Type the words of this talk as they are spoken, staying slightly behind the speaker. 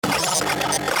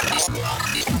The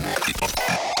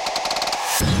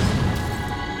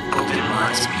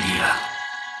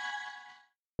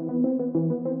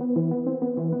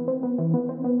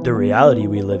reality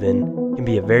we live in can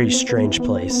be a very strange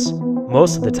place.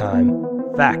 Most of the time,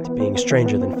 fact being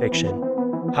stranger than fiction.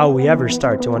 How will we ever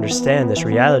start to understand this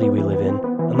reality we live in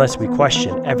unless we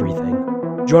question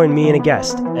everything? Join me and a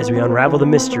guest as we unravel the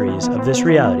mysteries of this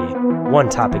reality, one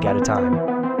topic at a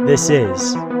time. This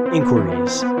is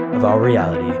Inquiries of Our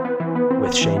Reality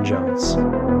with Shane Jones.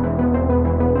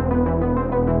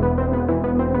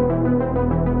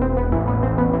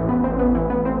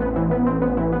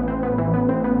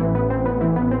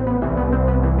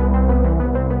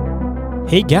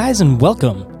 Hey guys, and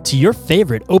welcome to your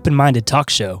favorite open-minded talk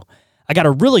show. I got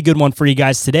a really good one for you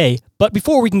guys today, but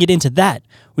before we can get into that,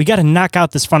 we got to knock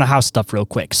out this front of house stuff real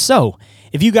quick. So,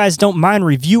 if you guys don't mind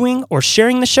reviewing or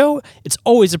sharing the show, it's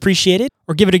always appreciated,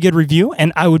 or give it a good review,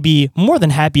 and I would be more than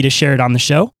happy to share it on the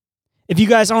show. If you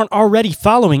guys aren't already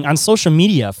following on social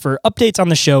media for updates on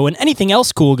the show and anything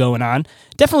else cool going on,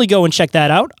 definitely go and check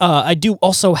that out. I do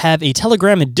also have a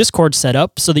Telegram and Discord set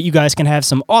up so that you guys can have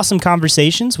some awesome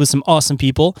conversations with some awesome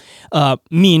people,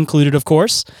 me included, of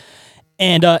course.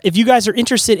 And if you guys are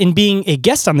interested in being a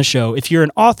guest on the show, if you're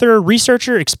an author,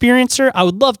 researcher, experiencer, I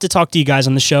would love to talk to you guys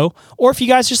on the show. Or if you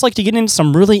guys just like to get into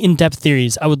some really in-depth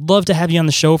theories, I would love to have you on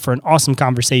the show for an awesome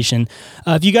conversation.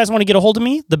 If you guys want to get a hold of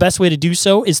me, the best way to do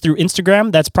so is through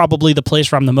Instagram. That's probably the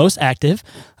place where I'm the most active.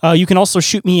 You can also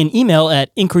shoot me an email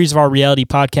at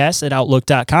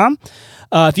inquiriesofourrealitypodcast@outlook.com.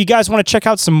 If you guys want to check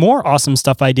out some more awesome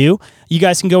stuff I do, you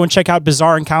guys can go and check out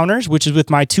Bizarre Encounters, which is with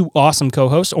my two awesome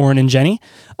co-hosts, Oren and Jenny.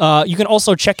 You can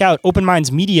also check out Open Minds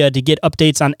Media to get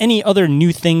updates on any other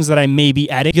new things that I may be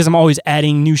adding, because I'm always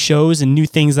adding new shows and new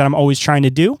things that I'm always trying to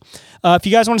do. If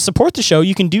you guys want to support the show,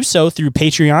 you can do so through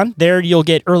Patreon. There you'll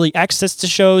get early access to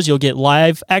shows, you'll get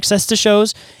live access to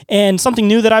shows, and something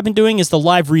new that I've been doing is the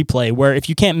live replay, where if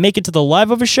you can't make it to the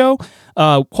live of a show,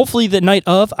 hopefully the night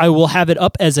of, I will have it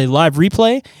up as a live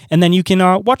replay, and then you can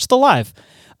watch the live.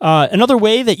 Another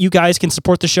way that you guys can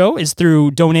support the show is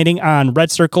through donating on Red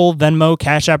Circle, Venmo,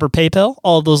 Cash App, or PayPal.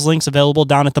 All of those links available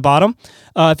down at the bottom.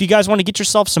 If you guys want to get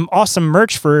yourself some awesome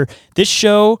merch for this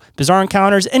show, Bizarre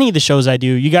Encounters, any of the shows I do,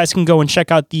 you guys can go and check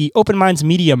out the Open Minds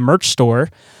Media merch store.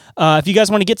 If you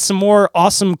guys want to get some more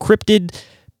awesome cryptid,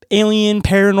 alien,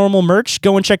 paranormal merch,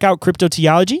 go and check out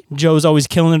Cryptoteology. Joe's always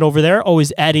killing it over there,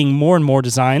 always adding more and more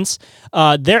designs.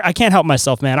 I can't help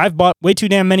myself, man. I've bought way too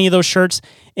damn many of those shirts,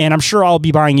 and I'm sure I'll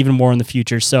be buying even more in the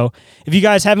future. So if you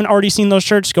guys haven't already seen those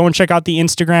shirts, go and check out the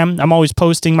Instagram. I'm always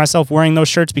posting myself wearing those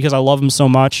shirts because I love them so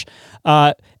much.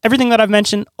 Everything that I've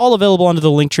mentioned, all available under the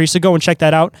link tree, so go and check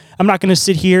that out. I'm not going to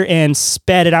sit here and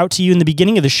spat it out to you in the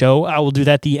beginning of the show. I will do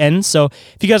that at the end. So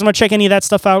if you guys want to check any of that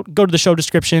stuff out, go to the show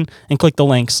description and click the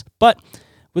links. But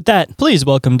with that, please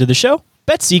welcome to the show,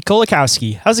 Betsey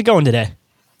Kulakowski. How's it going today?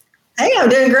 Hey, I'm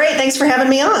doing great. Thanks for having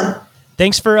me on.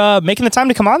 Thanks for making the time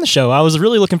to come on the show. I was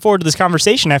really looking forward to this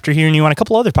conversation after hearing you on a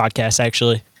couple other podcasts,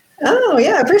 actually. Oh,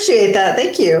 yeah, I appreciate that.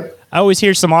 Thank you. I always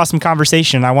hear some awesome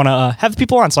conversation. I want to have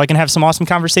people on so I can have some awesome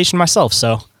conversation myself.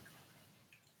 So,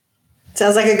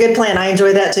 sounds like a good plan. I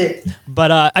enjoy that too.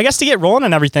 But I guess to get rolling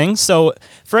and everything, so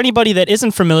for anybody that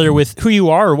isn't familiar with who you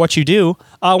are or what you do,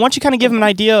 why don't you kind of give them an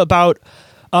idea about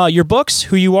your books,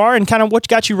 who you are, and kind of what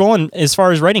got you rolling as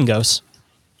far as writing goes?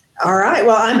 All right.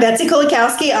 Well, I'm Betsey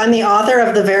Kulakowski. I'm the author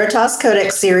of the Veritas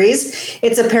Codex series.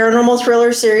 It's a paranormal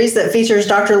thriller series that features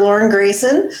Dr. Lauren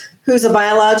Grayson, who's a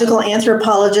biological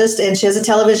anthropologist, and she has a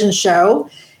television show.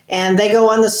 And they go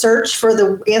on the search for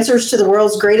the answers to the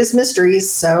world's greatest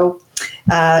mysteries. So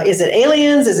is it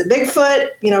aliens? Is it Bigfoot?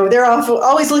 You know, they're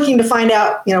always looking to find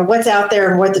out, you know, what's out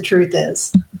there and what the truth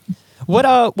is.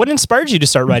 What inspired you to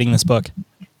start writing this book?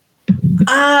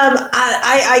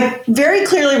 I very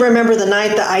clearly remember the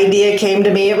night the idea came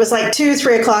to me. It was like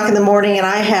 2-3 o'clock in the morning, and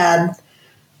I had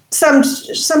some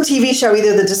TV show,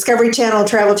 either the Discovery Channel,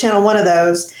 Travel Channel, one of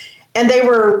those, and they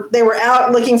were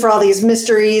out looking for all these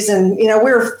mysteries, and you know,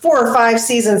 we were 4 or 5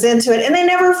 seasons into it, and they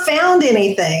never found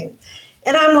anything.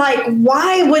 And I'm like,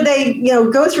 why would they, you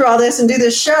know, go through all this and do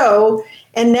this show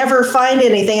and never find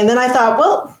anything? And then I thought,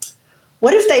 well,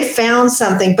 what if they found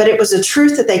something, but it was a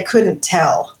truth that they couldn't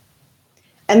tell?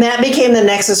 And that became the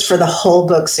nexus for the whole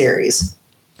book series.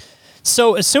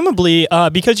 So, assumably,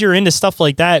 because you're into stuff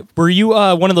like that, were you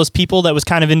one of those people that was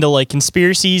kind of into like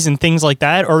conspiracies and things like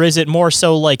that, or is it more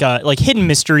so like hidden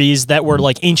mysteries that were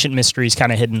like ancient mysteries,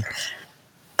 kind of hidden?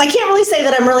 I can't really say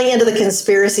that I'm really into the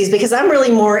conspiracies, because I'm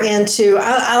really more into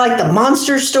I like the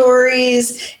monster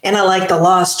stories, and I like the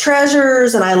lost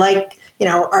treasures, and I like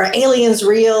are aliens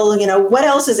real? What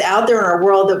else is out there in our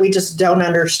world that we just don't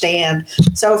understand?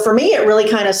 So for me, it really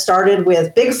kind of started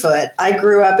with Bigfoot. I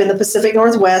grew up in the Pacific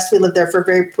Northwest. We lived there for a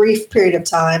very brief period of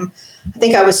time. I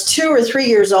think I was 2 or 3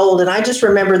 years old, and I just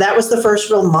remember that was the first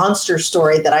real monster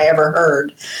story that I ever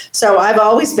heard. So I've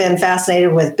always been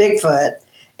fascinated with Bigfoot.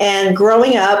 And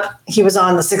growing up, he was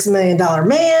on the $6 Million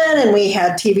Man, and we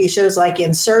had TV shows like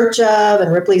In Search of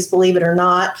and Ripley's Believe It or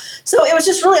Not. So it was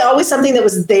just really always something that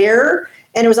was there,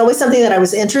 and it was always something that I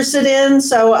was interested in.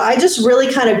 So I just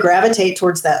really kind of gravitate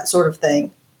towards that sort of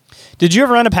thing. Did you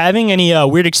ever end up having any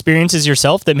weird experiences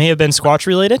yourself that may have been Squatch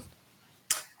related?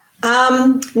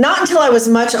 Not until I was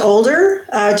much older.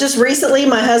 Just recently,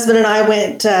 my husband and I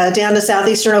went down to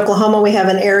southeastern Oklahoma. We have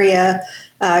an area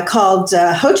called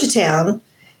Hochatown,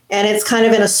 and it's kind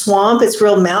of in a swamp. It's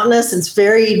real mountainous. It's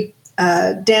very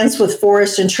dense with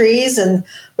forest and trees. And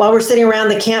while we're sitting around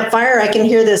the campfire, I can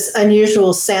hear this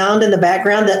unusual sound in the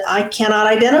background that I cannot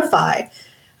identify.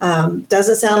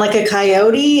 Doesn't sound like a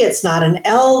coyote. It's not an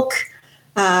elk.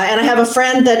 And I have a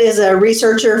friend that is a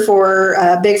researcher for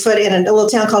Bigfoot in a little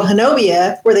town called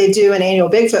Honobia, where they do an annual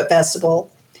Bigfoot festival.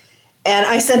 And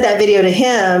I sent that video to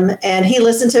him, and he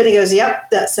listened to it. And he goes,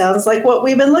 "Yep, that sounds like what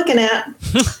we've been looking at."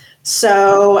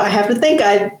 So I have to think,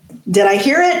 did I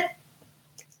hear it?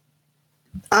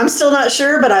 I'm still not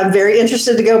sure, but I'm very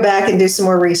interested to go back and do some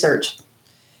more research.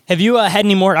 Have you had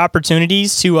any more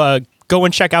opportunities to go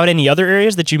and check out any other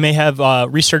areas that you may have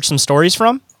researched some stories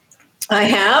from? I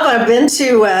have. I've been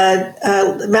to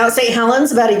Mount St.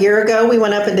 Helens about a year ago. We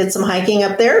went up and did some hiking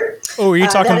up there. Oh, were you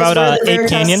talking about Ape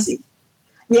Canyon?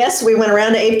 Yes, we went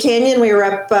around to Ape Canyon. We were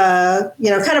up,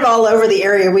 kind of all over the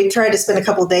area. We tried to spend a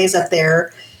couple of days up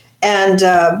there. And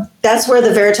that's where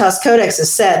the Veritas Codex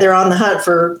is set. They're on the hunt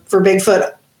for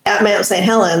Bigfoot at Mount St.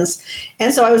 Helens.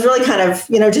 And so I was really kind of,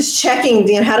 just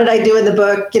checking, how did I do in the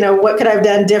book? What could I have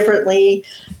done differently?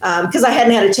 Because I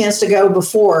hadn't had a chance to go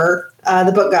before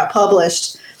the book got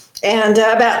published. And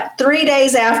about 3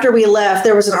 days after we left,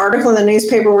 there was an article in the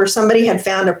newspaper where somebody had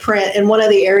found a print in one of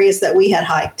the areas that we had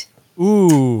hiked.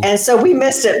 Ooh. And so we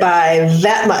missed it by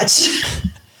that much.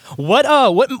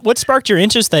 What sparked your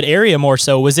interest in that area more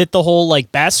so? Was it the whole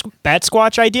bat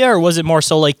squatch idea, or was it more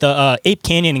so like the Ape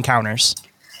Canyon encounters?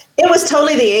 It was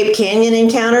totally the Ape Canyon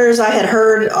encounters. I had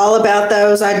heard all about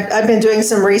those. I've been doing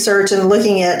some research and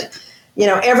looking at,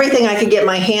 everything I could get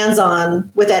my hands on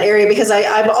with that area, because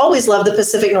I've always loved the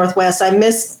Pacific Northwest. I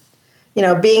miss,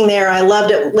 being there. I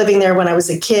loved it living there when I was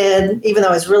a kid, even though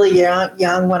I was really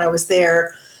young when I was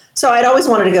there. So I'd always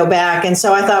wanted to go back. And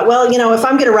so I thought, well, if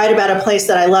I'm going to write about a place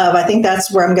that I love, I think that's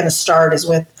where I'm going to start, is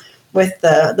with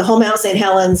the whole Mount St.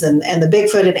 Helens and the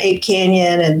Bigfoot and Ape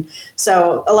Canyon. And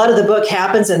so a lot of the book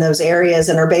happens in those areas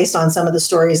and are based on some of the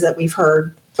stories that we've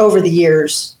heard over the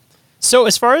years. So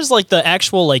as far as the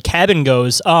actual cabin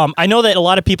goes, I know that a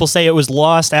lot of people say it was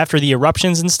lost after the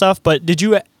eruptions and stuff, but did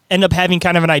you end up having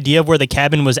kind of an idea of where the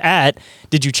cabin was at?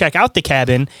 Did you check out the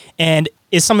cabin? And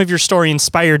is some of your story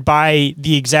inspired by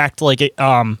the exact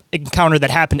encounter that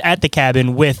happened at the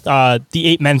cabin with the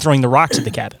 8 men throwing the rocks at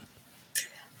the cabin?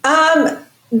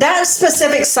 That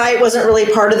specific site wasn't really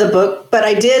part of the book, but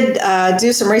I did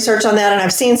do some research on that, and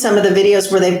I've seen some of the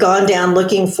videos where they've gone down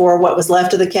looking for what was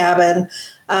left of the cabin.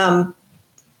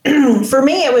 For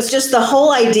me, it was just the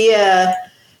whole idea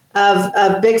of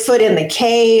Bigfoot in the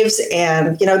caves,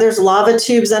 and there's lava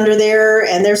tubes under there,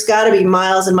 and there's got to be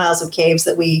miles and miles of caves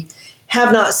that we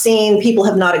have not seen, people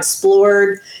have not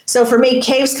explored. So for me,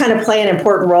 caves kind of play an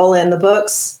important role in the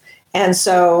books. And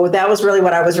so that was really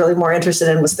what I was really more interested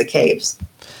in, was the caves.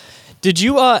 Did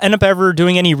you end up ever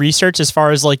doing any research as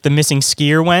far as the missing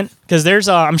skier went? Because there's,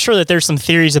 I'm sure that there's some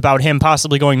theories about him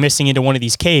possibly going missing into one of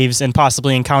these caves and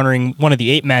possibly encountering one of the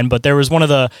 8 men. But there was one of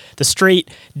the straight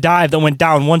dive that went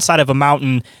down one side of a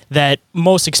mountain that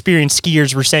most experienced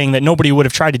skiers were saying that nobody would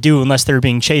have tried to do unless they were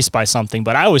being chased by something.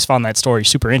 But I always found that story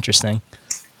super interesting.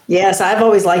 Yes, I've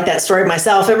always liked that story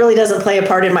myself. It really doesn't play a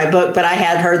part in my book, but I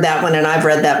had heard that one and I've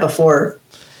read that before.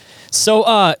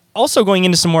 So also going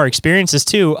into some more experiences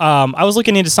too, I was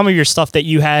looking into some of your stuff that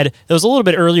you had that was a little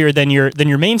bit earlier than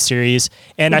your main series,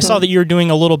 and I saw that you were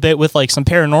doing a little bit with some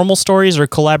paranormal stories or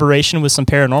collaboration with some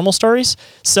paranormal stories.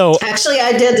 So actually,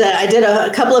 I did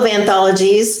a couple of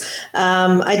anthologies.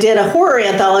 I did a horror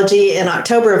anthology in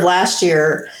October of last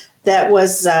year that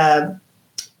was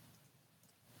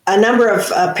a number of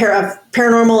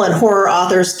paranormal and horror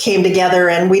authors came together,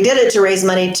 and we did it to raise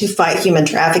money to fight human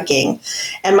trafficking.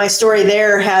 And my story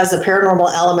there has a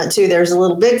paranormal element too. There's a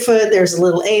little Bigfoot, there's a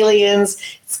little aliens.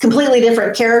 It's completely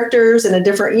different characters in a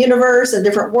different universe, a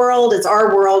different world. It's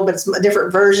our world, but it's a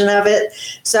different version of it.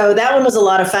 So that one was a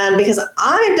lot of fun because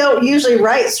I don't usually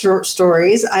write short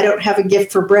stories. I don't have a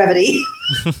gift for brevity.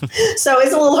 So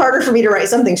it's a little harder for me to write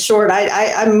something short.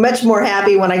 I'm much more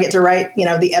happy when I get to write,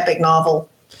 the epic novel.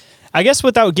 I guess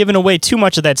without giving away too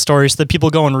much of that story so that people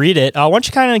go and read it, why don't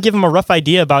you kind of give them a rough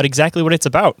idea about exactly what it's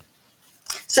about?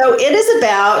 So it is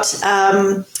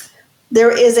about,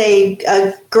 there is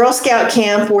a Girl Scout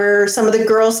camp where some of the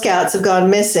Girl Scouts have gone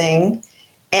missing.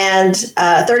 And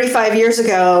 35 years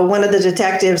ago, one of the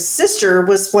detectives' sister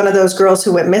was one of those girls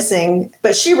who went missing,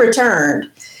 but she returned.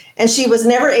 And she was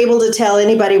never able to tell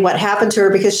anybody what happened to her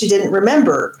because she didn't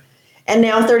remember. And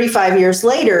now 35 years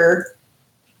later,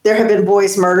 there have been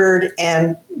boys murdered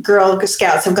and Girl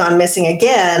Scouts have gone missing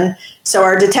again. So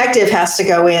our detective has to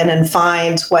go in and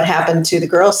find what happened to the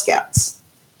Girl Scouts.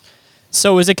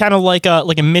 So is it kind of like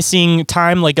a missing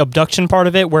time, like abduction part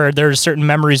of it, where there's certain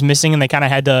memories missing and they kind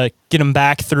of had to get them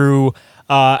back through,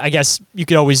 I guess you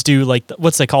could always do like,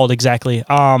 what's it called exactly?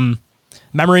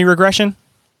 Memory regression?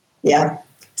 Yeah.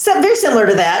 So very similar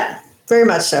to that. Very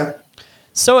much so.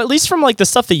 So at least from like the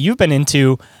stuff that you've been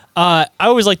into, I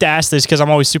always like to ask this because I'm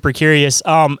always super curious.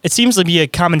 It seems to be a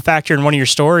common factor in one of your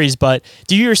stories, but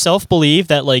do you yourself believe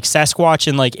that like Sasquatch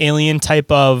and like alien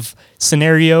type of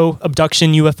scenario,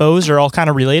 abduction, UFOs are all kind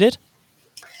of related?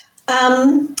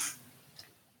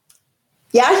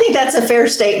 Yeah, I think that's a fair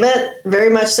statement. Very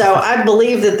much so. I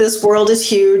believe that this world is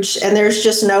huge and there's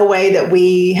just no way that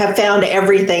we have found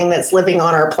everything that's living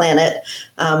on our planet.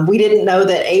 We didn't know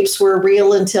that apes were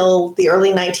real until the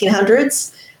early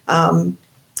 1900s.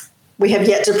 We have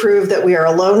yet to prove that we are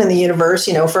alone in the universe.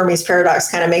 Fermi's paradox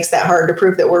kind of makes that hard to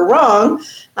prove that we're wrong.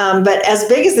 But as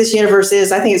big as this universe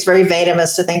is, I think it's very vain of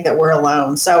us to think that we're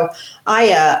alone. So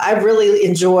I really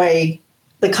enjoy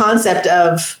the concept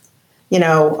of,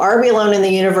 are we alone in the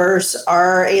universe?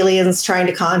 Are aliens trying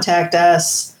to contact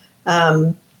us?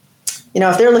 If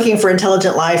they're looking for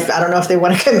intelligent life, I don't know if they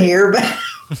want to come here, but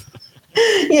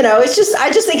I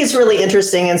just think it's really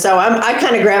interesting. And so I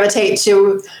kind of gravitate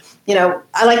to,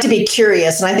 I like to be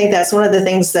curious. And I think that's one of the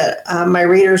things that my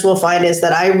readers will find is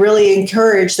that I really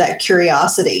encourage that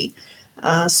curiosity.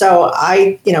 So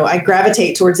I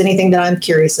gravitate towards anything that I'm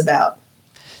curious about.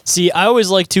 See, I always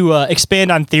like to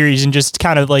expand on theories and just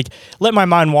kind of like let my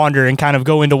mind wander and kind of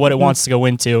go into what it wants to go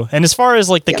into. And as far as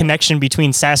like the connection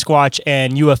between Sasquatch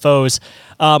and UFOs,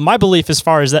 my belief as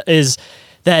far as that is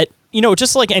that,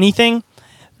 just like anything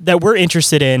that we're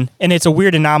interested in, and it's a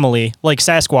weird anomaly, like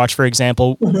Sasquatch, for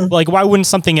example, like why wouldn't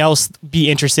something else be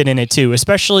interested in it too?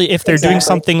 Especially if they're doing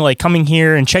something like coming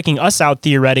here and checking us out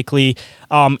theoretically,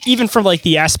 even from like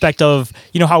the aspect of,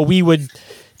 how we would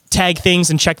tag things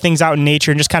and check things out in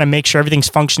nature and just kind of make sure everything's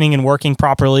functioning and working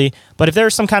properly. But if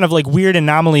there's some kind of like weird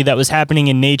anomaly that was happening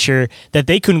in nature that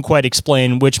they couldn't quite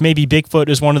explain, which maybe Bigfoot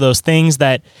is one of those things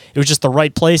that it was just the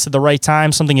right place at the right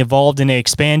time, something evolved and it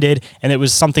expanded and it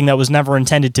was something that was never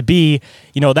intended to be,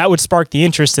 that would spark the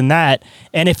interest in that.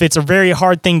 And if it's a very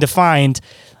hard thing to find,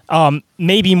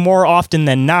 maybe more often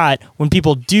than not, when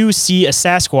people do see a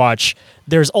Sasquatch,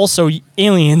 there's also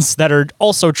aliens that are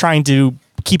also trying to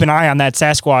keep an eye on that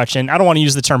Sasquatch. And I don't want to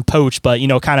use the term poach, but,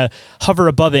 kind of hover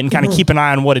above it and kind of keep an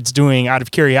eye on what it's doing out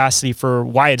of curiosity for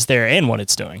why it's there and what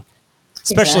it's doing.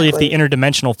 Especially if the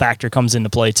interdimensional factor comes into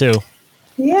play too.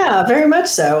 Yeah, very much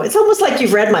so. It's almost like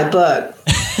you've read my book.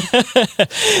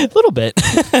 A little bit.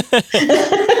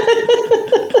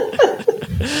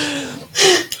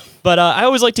 But I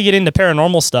always like to get into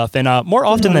paranormal stuff, and more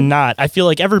often than not, I feel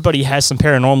like everybody has some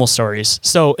paranormal stories.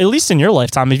 So, at least in your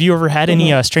lifetime, have you ever had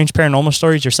any strange paranormal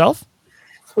stories yourself?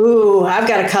 Ooh, I've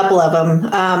got a couple of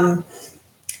them.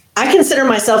 I consider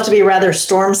myself to be rather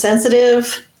storm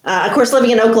sensitive. Of course, living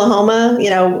in Oklahoma,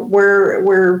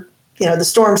 we're the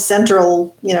storm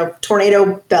central,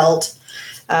 tornado belt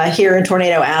here in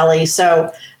Tornado Alley.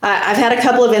 So I've had a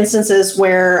couple of instances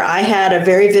where I had a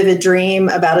very vivid dream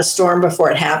about a storm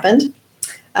before it happened.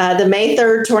 The May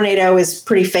 3rd tornado is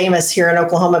pretty famous here in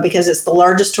Oklahoma because it's the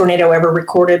largest tornado ever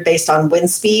recorded based on wind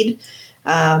speed.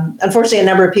 Unfortunately, a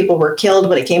number of people were killed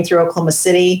when it came through Oklahoma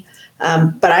City.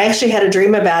 But I actually had a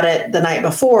dream about it the night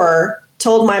before,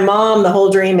 told my mom the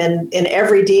whole dream in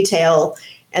every detail.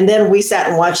 And then we sat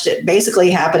and watched it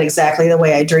basically happen exactly the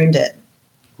way I dreamed it.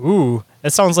 Ooh,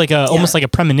 that sounds like almost like a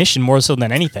premonition more so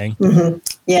than anything. Mm-hmm.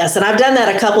 Yes, and I've done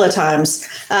that a couple of times.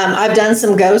 I've done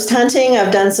some ghost hunting.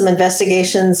 I've done some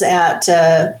investigations at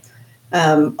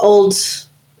old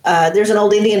there's an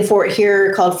old Indian fort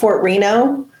here called Fort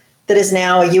Reno that is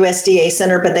now a USDA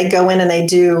center, but they go in and they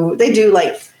do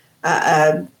like,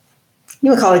 you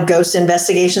would call it ghost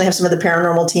investigation. They have some of the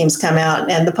paranormal teams come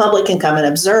out and the public can come and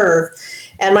observe.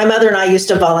 And my mother and I used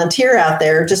to volunteer out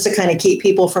there just to kind of keep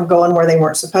people from going where they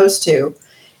weren't supposed to.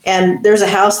 And there's a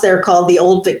house there called the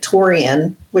Old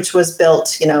Victorian, which was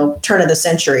built, turn of the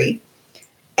century.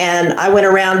 And I went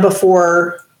around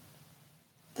before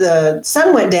the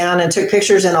sun went down and took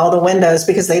pictures in all the windows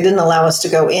because they didn't allow us to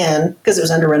go in because it was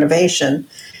under renovation.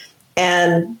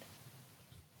 And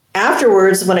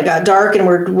afterwards, when it got dark and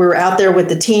we're out there with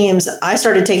the teams, I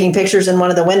started taking pictures in one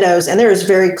of the windows, and there is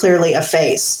very clearly a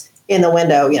face in the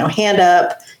window, hand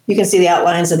up. You can see the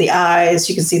outlines of the eyes.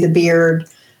 You can see the beard.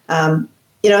 Kind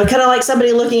of like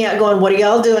somebody looking out going, what are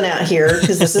y'all doing out here?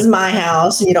 Because this is my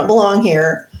house and you don't belong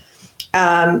here.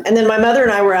 And then my mother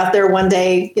and I were out there one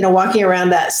day, walking around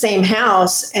that same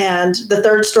house, and the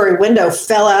third story window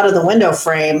fell out of the window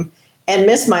frame and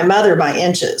missed my mother by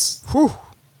inches. Whew.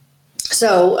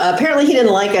 So apparently he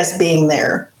didn't like us being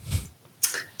there.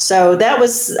 So that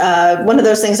was one of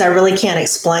those things I really can't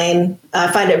explain.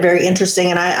 I find it very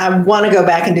interesting, and I want to go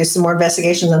back and do some more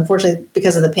investigations. Unfortunately,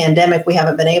 because of the pandemic, we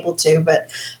haven't been able to, but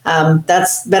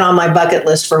that's been on my bucket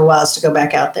list for a while, is to go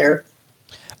back out there.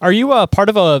 Are you a part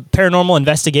of a paranormal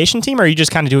investigation team, or you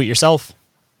just kind of do it yourself?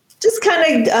 Just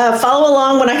kind of follow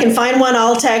along. When I can find one,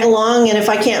 I'll tag along. And if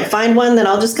I can't find one, then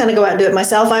I'll just kind of go out and do it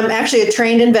myself. I'm actually a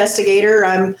trained investigator.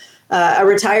 I'm a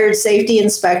retired safety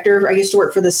inspector. I used to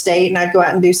work for the state, and I'd go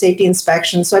out and do safety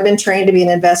inspections. So I've been trained to be an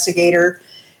investigator.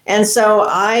 And so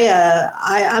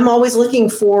I'm always looking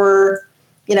for,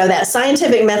 that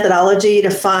scientific methodology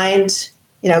to find,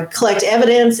 collect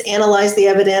evidence, analyze the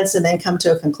evidence, and then come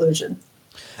to a conclusion.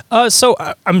 So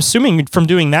I'm assuming from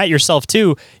doing that yourself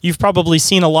too, you've probably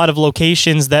seen a lot of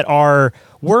locations that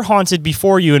were haunted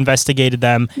before you investigated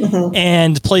them, mm-hmm.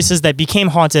 and places that became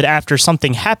haunted after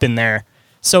something happened there.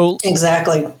 So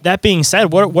exactly. That being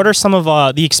said, what are some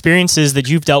of the experiences that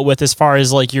you've dealt with as far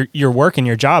as like your work and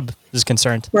your job is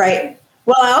concerned? Right.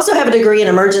 Well, I also have a degree in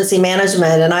emergency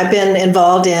management, and I've been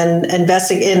involved in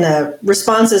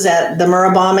responses at the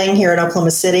Murrah bombing here in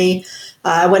Oklahoma City.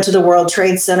 I went to the World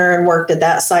Trade Center and worked at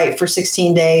that site for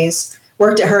 16 days,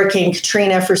 worked at Hurricane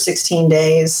Katrina for 16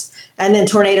 days, and then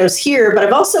tornadoes here. But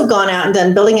I've also gone out and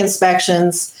done building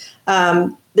inspections.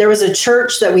 There was a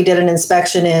church that we did an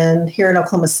inspection in here in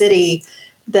Oklahoma City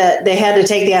that they had to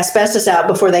take the asbestos out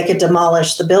before they could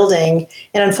demolish the building.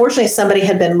 And unfortunately, somebody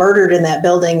had been murdered in that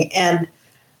building. And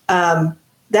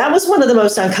that was one of the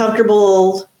most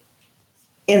uncomfortable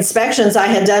inspections I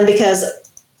had done, because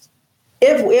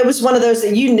it was one of those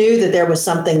that you knew that there was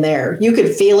something there. You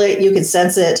could feel it. You could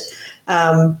sense it.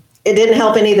 It didn't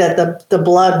help any that the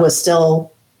blood was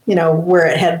still, where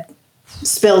it had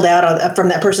spilled out from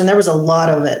that person. There was a lot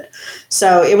of it.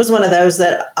 So it was one of those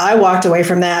that I walked away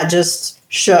from that just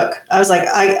shook. I was like,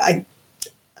 I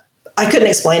couldn't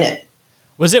explain it.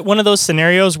 Was it one of those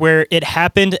scenarios where it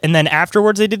happened and then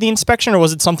afterwards they did the inspection, or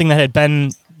was it something that had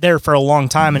been there for a long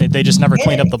time and they just never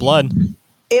cleaned up the blood?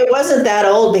 It wasn't that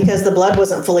old because the blood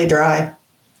wasn't fully dry.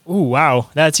 Ooh, wow.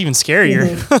 That's even scarier.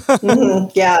 Mm-hmm.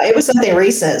 Mm-hmm. Yeah, it was something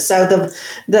recent. So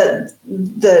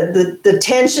the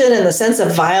tension and the sense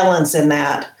of violence in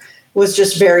that was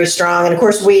just very strong. And of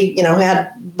course, we,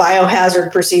 had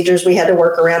biohazard procedures. We had to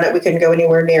work around it. We couldn't go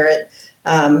anywhere near it,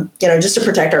 just to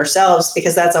protect ourselves,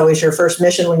 because that's always your first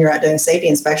mission when you're out doing safety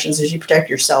inspections, is you protect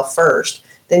yourself first.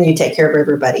 Then you take care of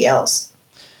everybody else.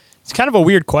 It's kind of a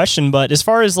weird question, but as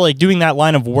far as like doing that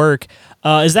line of work,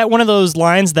 is that one of those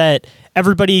lines that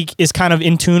everybody is kind of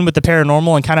in tune with the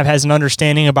paranormal and kind of has an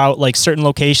understanding about like certain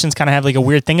locations kind of have like a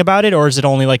weird thing about it? Or is it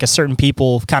only like a certain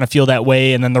people kind of feel that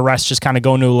way and then the rest just kind of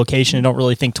go into a location and don't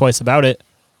really think twice about it?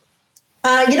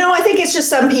 I think it's just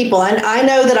some people. And I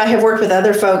know that I have worked with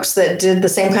other folks that did the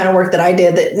same kind of work that I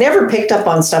did that never picked up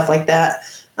on stuff like that.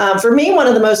 For me, one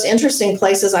of the most interesting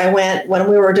places I went when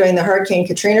we were doing the Hurricane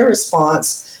Katrina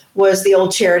response was the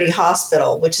old Charity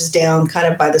Hospital, which is down kind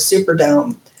of by the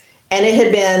Superdome. And it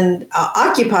had been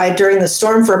occupied during the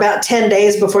storm for about 10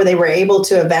 days before they were able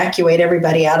to evacuate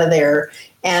everybody out of there.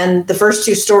 And the first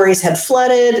 2 stories had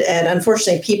flooded, and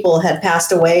unfortunately people had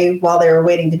passed away while they were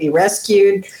waiting to be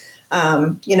rescued.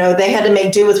 They had to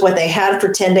make do with what they had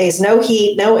for 10 days. No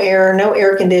heat, no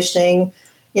air conditioning.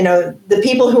 The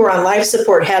people who were on life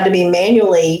support had to be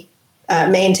manually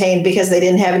maintained because they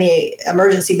didn't have any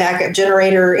emergency backup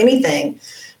generator or anything.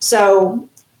 So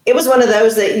it was one of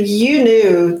those that you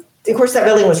knew. Of course, that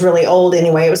building was really old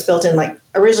anyway. It was built in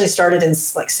originally started in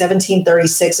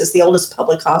 1736. It's the oldest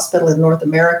public hospital in North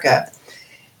America.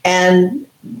 And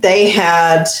they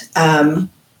had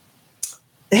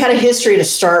had a history to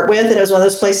start with, and it was one of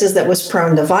those places that was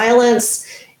prone to violence.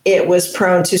 It was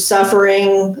prone to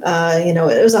suffering.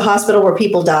 It was a hospital where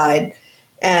people died,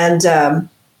 and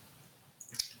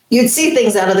you'd see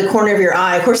things out of the corner of your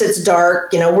eye. Of course, it's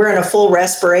dark. We're in a full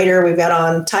respirator. We've got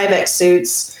on Tyvek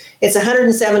suits. It's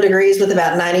 107 degrees with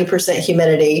about 90%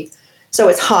 humidity. So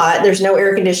it's hot. There's no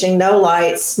air conditioning, no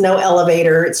lights, no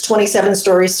elevator. It's 27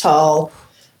 stories tall.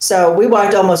 So we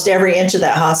walked almost every inch of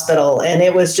that hospital, and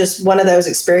it was just one of those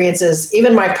experiences.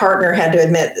 Even my partner had to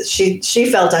admit that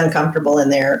she felt uncomfortable in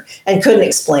there and couldn't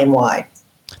explain why.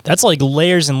 That's like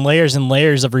layers and layers and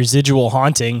layers of residual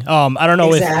haunting. I don't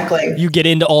know if you get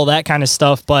into all that kind of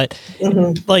stuff, but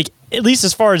like, at least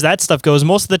as far as that stuff goes,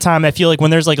 most of the time I feel like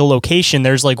when there's like a location,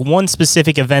 there's like one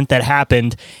specific event that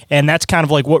happened, and that's kind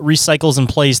of like what recycles and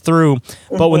plays through.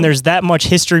 But when there's that much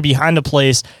history behind a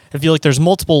place, I feel like there's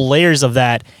multiple layers of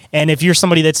that. And if you're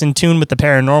somebody that's in tune with the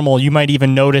paranormal, you might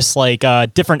even notice like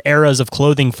different eras of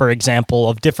clothing, for example,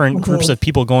 of different groups of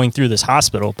people going through this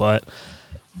hospital. But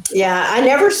yeah, I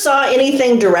never saw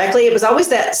anything directly. It was always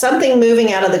that something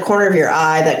moving out of the corner of your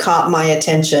eye that caught my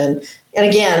attention. And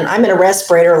again, I'm in a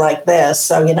respirator like this.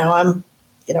 So, I'm,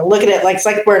 looking at like, it's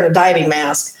like wearing a diving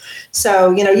mask.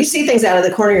 So, you see things out of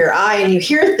the corner of your eye and you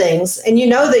hear things and you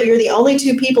know that you're the only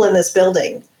two people in this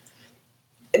building.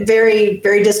 Very,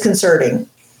 very disconcerting.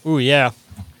 Ooh, yeah.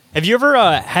 Have you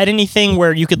ever had anything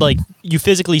where you could you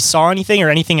physically saw anything or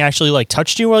anything actually like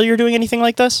touched you while you were doing anything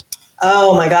like this?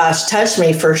 Oh my gosh, touched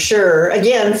me for sure.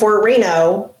 Again, Fort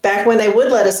Reno, back when they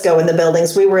would let us go in the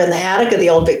buildings, we were in the attic of the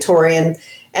old Victorian,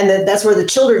 and that's where the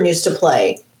children used to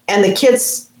play. And the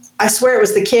kids, I swear it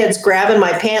was the kids grabbing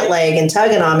my pant leg and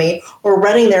tugging on me or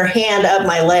running their hand up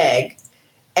my leg.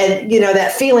 And,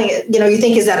 that feeling, you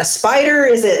think, is that a spider?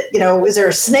 Is it, is there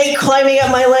a snake climbing up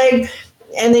my leg?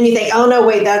 And then you think, oh no,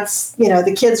 wait, that's,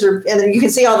 the kids are, and then you can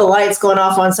see all the lights going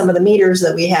off on some of the meters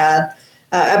that we had.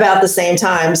 About the same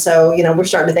time. So, we're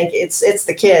starting to think it's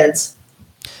the kids.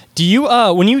 Do you,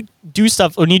 when you do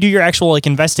stuff, when you do your actual like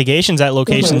investigations at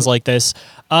locations like this,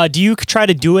 do you try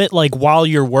to do it like while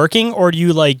you're working, or do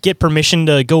you like get permission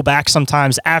to go back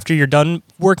sometimes after you're done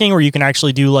working, or you can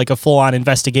actually do like a full on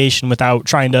investigation without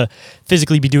trying to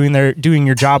physically be doing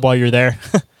your job while you're there?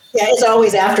 Yeah, it's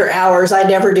always after hours. I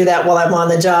never do that while I'm on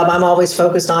the job. I'm always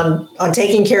focused on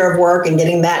taking care of work and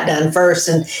getting that done first.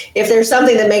 And if there's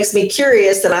something that makes me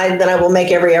curious, then I will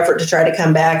make every effort to try to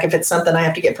come back. If it's something I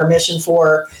have to get permission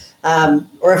for,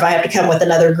 or if I have to come with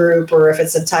another group, or if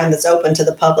it's a time that's open to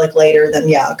the public later, then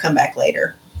yeah, I'll come back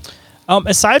later.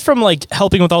 Aside from like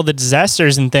helping with all the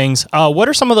disasters and things, what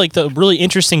are some of like the really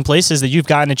interesting places that you've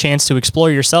gotten a chance to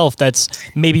explore yourself that's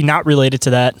maybe not related to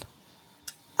that?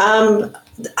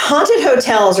 Haunted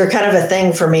hotels are kind of a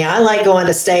thing for me. I like going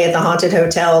to stay at the haunted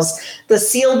hotels. The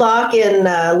Seal Dock in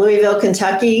Louisville,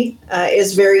 Kentucky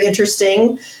is very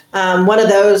interesting. One of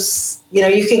those,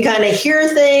 you can kind of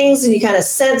hear things and you kind of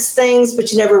sense things,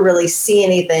 but you never really see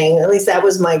anything. At least that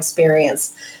was my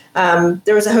experience.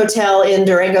 There was a hotel in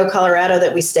Durango, Colorado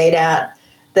that we stayed at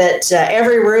that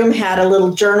every room had a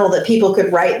little journal that people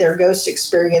could write their ghost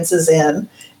experiences in.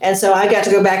 And so I got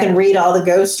to go back and read all the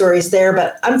ghost stories there.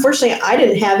 But unfortunately, I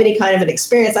didn't have any kind of an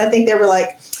experience. I think they were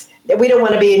like, we don't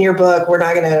want to be in your book. We're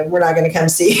not gonna come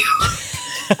see you.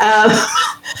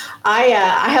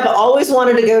 I have always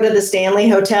wanted to go to the Stanley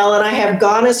Hotel, and I have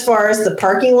gone as far as the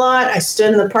parking lot. I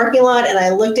stood in the parking lot and I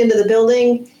looked into the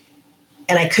building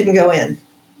and I couldn't go in.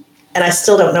 And I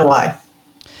still don't know why.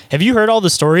 Have you heard all the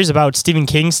stories about Stephen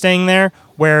King staying there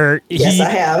where yes, I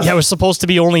have. Yeah, it was supposed to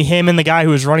be only him and the guy who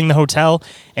was running the hotel,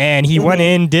 and he went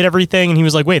in, did everything, and he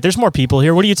was like, wait, there's more people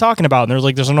here. What are you talking about? And there's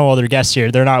like, there's no other guests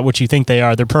here. They're not what you think they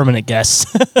are. They're permanent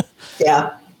guests.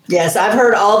 Yeah. Yes, I've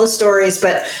heard all the stories,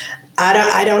 but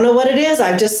I don't know what it is.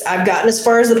 I've gotten as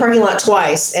far as the parking lot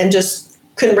twice and just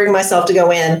couldn't bring myself to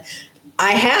go in.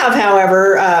 I have,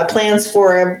 however, plans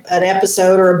for an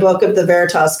episode or a book of the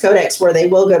Veritas Codex where they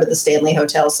will go to the Stanley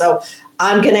Hotel. So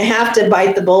I'm going to have to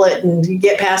bite the bullet and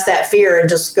get past that fear and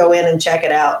just go in and check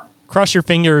it out. Cross your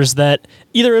fingers that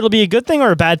either it'll be a good thing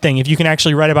or a bad thing if you can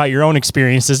actually write about your own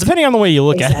experiences, depending on the way you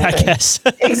look at it, I guess.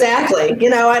 Exactly.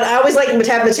 I always like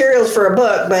to have materials for a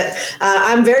book, but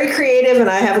I'm very creative and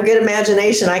I have a good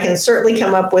imagination. I can certainly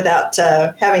come up without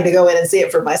having to go in and see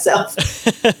it for myself.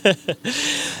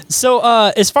 So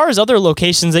as far as other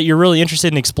locations that you're really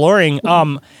interested in exploring,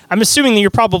 I'm assuming that you're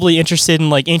probably interested in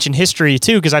like ancient history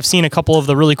too, because I've seen a couple of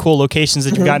the really cool locations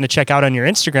that you've gotten to check out on your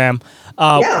Instagram.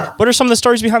 Yeah. What are some of the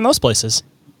stories behind those places?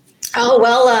 Oh,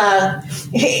 well,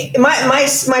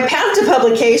 my path to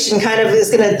publication kind of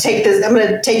is going to take this. I'm going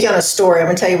to take you on a story. I'm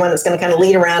going to tell you one that's going to kind of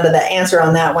lead around to the answer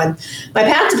on that one. My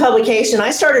path to publication,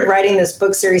 I started writing this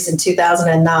book series in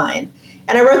 2009,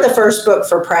 and I wrote the first book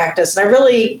for practice. And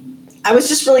I was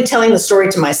just really telling the story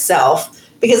to myself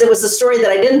because it was a story that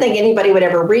I didn't think anybody would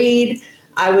ever read.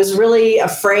 I was really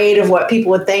afraid of what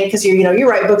people would think because you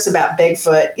write books about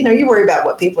Bigfoot, you worry about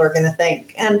what people are going to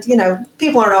think, and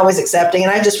people aren't always accepting,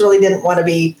 and I just really didn't want to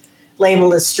be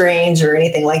labeled as strange or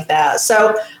anything like that.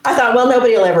 So I thought, well,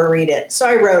 nobody will ever read it, so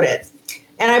I wrote it,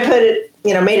 and I put it,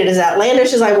 made it as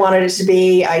outlandish as I wanted it to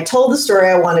be. I told the story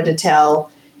I wanted to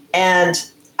tell, and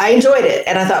I enjoyed it,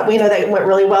 and I thought, that went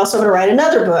really well, so I'm going to write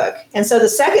another book. And so the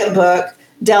second book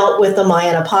dealt with the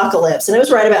Mayan apocalypse, and it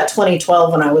was right about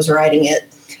 2012 when I was writing it.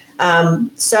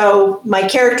 So my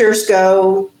characters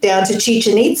go down to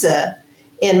Chichen Itza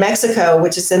in Mexico,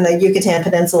 which is in the Yucatan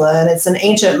Peninsula, and it's an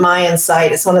ancient Mayan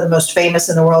site. It's one of the most famous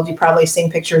in the world. You've probably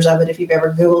seen pictures of it if you've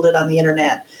ever Googled it on the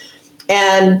internet.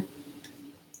 And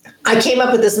I came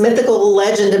up with this mythical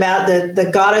legend about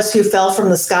the goddess who fell from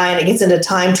the sky, and it gets into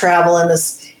time travel and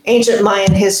this ancient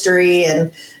Mayan history.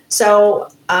 And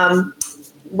so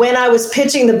when I was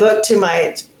pitching the book to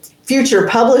my future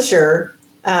publisher,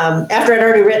 after I'd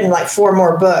already written like 4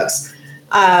 more books,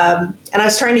 and I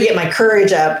was trying to get my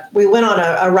courage up, we went on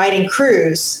a writing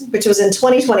cruise, which was in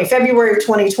 2020, February of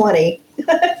 2020,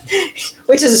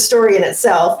 which is a story in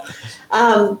itself.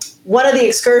 One of the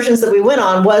excursions that we went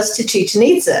on was to Chichen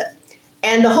Itza.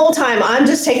 And the whole time I'm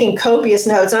just taking copious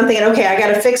notes. I'm thinking, okay, I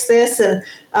got to fix this. And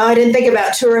I didn't think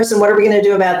about tourists and what are we going to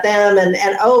do about them? And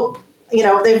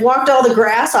they've walked all the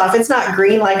grass off. It's not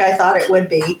green like I thought it would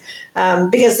be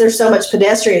because there's so much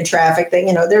pedestrian traffic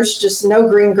that, there's just no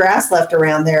green grass left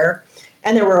around there.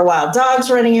 And there were wild dogs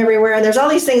running everywhere. And there's all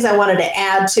these things I wanted to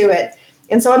add to it.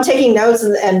 And so I'm taking notes,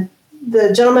 and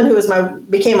the gentleman who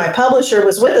became my publisher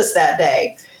was with us that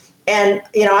day. And,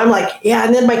 I'm like, yeah,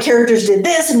 and then my characters did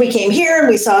this, and we came here, and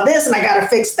we saw this, and I got to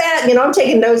fix that. I'm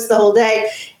taking notes the whole day.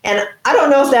 And I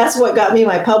don't know if that's what got me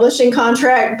my publishing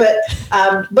contract, but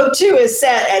book 2 is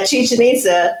set at Chichen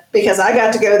Itza because I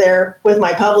got to go there with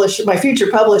my future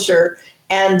publisher,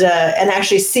 and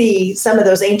actually see some of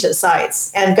those ancient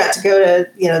sites, and got to go to,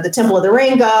 the Temple of the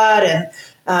Rain God,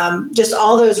 and just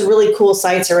all those really cool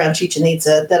sites around Chichen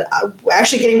Itza that I'm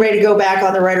actually getting ready to go back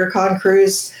on the WriterCon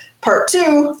cruise part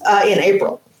 2 in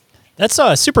April. That's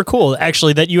super cool,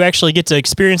 actually, that you actually get to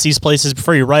experience these places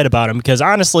before you write about them. Because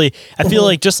honestly, I feel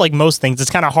like just like most things, it's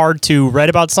kind of hard to write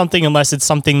about something unless it's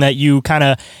something that you kind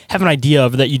of have an idea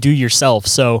of that you do yourself.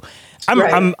 So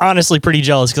I'm honestly pretty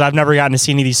jealous because I've never gotten to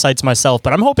see any of these sites myself,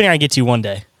 but I'm hoping I get to one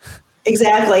day.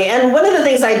 Exactly. And one of the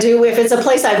things I do, if it's a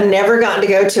place I've never gotten to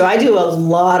go to, I do a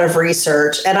lot of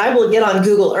research, and I will get on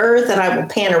Google Earth and I will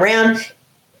pan around,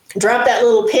 drop that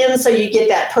little pin so you get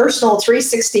that personal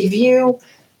 360 view.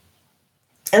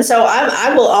 And so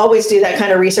I will always do that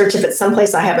kind of research if it's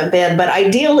someplace I haven't been. But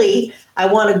ideally, I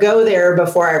want to go there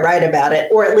before I write about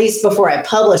it, or at least before I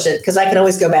publish it, because I can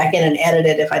always go back in and edit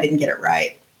it if I didn't get it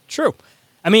right. True.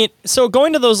 I mean, so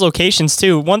going to those locations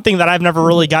too, one thing that I've never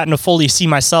really gotten to fully see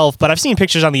myself, but I've seen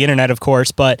pictures on the internet, of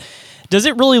course, but does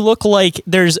it really look like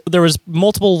there was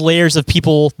multiple layers of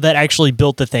people that actually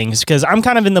built the things? Because I'm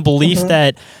kind of in the belief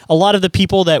that a lot of the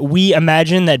people that we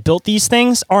imagine that built these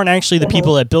things aren't actually the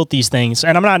people that built these things.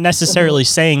 And I'm not necessarily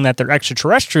saying that they're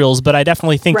extraterrestrials, but I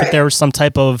definitely think that there was some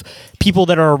type of people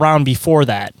that are around before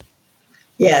that.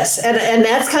 Yes, and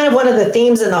that's kind of one of the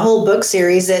themes in the whole book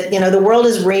series, that, the world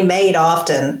is remade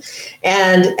often.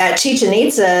 And at Chichen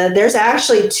Itza, there's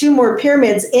actually 2 more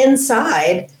pyramids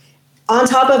inside, on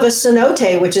top of a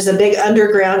cenote, which is a big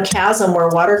underground chasm where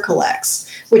water collects,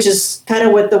 which is kind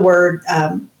of what the word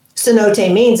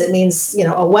cenote means. It means,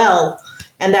 a well.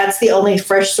 And that's the only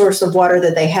fresh source of water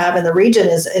that they have in the region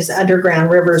is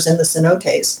underground rivers in the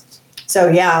cenotes. So,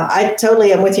 yeah, I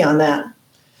totally am with you on that.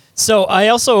 So I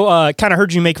also kind of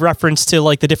heard you make reference to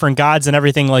like the different gods and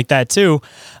everything like that too.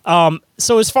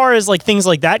 So as far as like things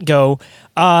like that go,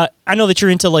 I know that you're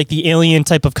into like the alien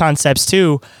type of concepts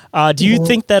too. Do you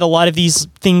think that a lot of these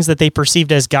things that they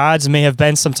perceived as gods may have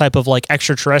been some type of like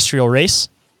extraterrestrial race?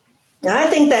 I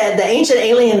think that the ancient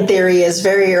alien theory is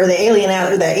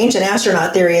the ancient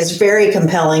astronaut theory is very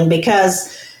compelling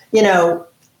because,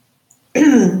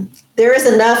 there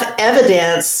is enough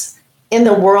evidence in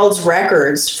the world's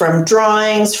records, from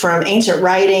drawings, from ancient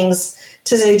writings,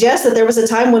 to suggest that there was a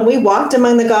time when we walked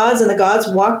among the gods and the gods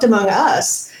walked among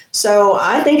us. So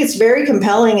I think it's very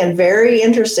compelling and very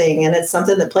interesting, and it's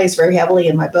something that plays very heavily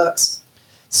in my books.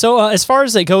 So as far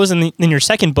as it goes in your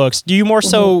second books, do you more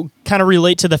so kind of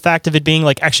relate to the fact of it being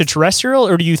like extraterrestrial,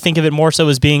 or do you think of it more so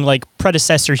as being like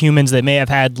predecessor humans that may have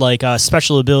had like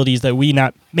special abilities that we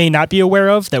may not be aware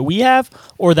of that we have,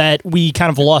 or that we kind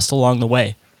of lost along the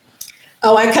way?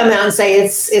 Oh, I come out and say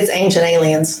it's ancient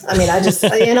aliens. I mean, I just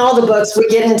in all the books we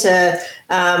get into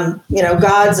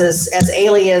gods as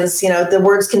aliens. The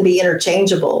words can be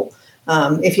interchangeable.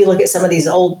 If you look at some of these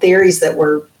old theories that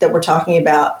we're talking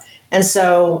about. And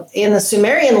so in the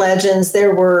Sumerian legends,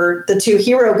 there were the two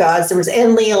hero gods. There was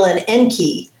Enlil and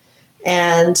Enki.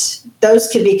 And those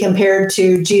could be compared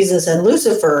to Jesus and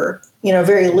Lucifer,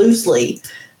 very loosely.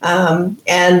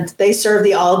 And they serve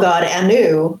the all god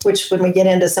Anu, which when we get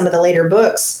into some of the later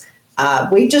books,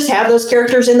 we just have those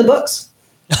characters in the books.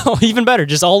 Oh, even better.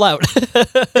 Just all out.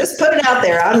 Just put it out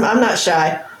there. I'm not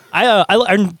shy.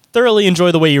 I thoroughly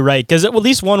enjoy the way you write, because at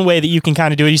least one way that you can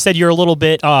kind of do it, you said you're a little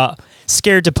bit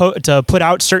scared to put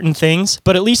out certain things,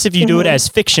 but at least if you do it as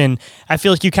fiction, I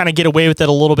feel like you kind of get away with it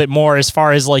a little bit more as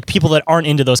far as like people that aren't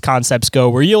into those concepts go,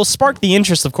 where you'll spark the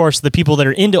interest, of course, of the people that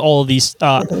are into all of these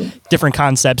different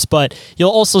concepts, but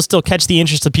you'll also still catch the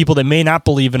interest of people that may not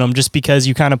believe in them just because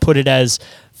you kind of put it as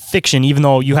fiction, even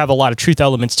though you have a lot of truth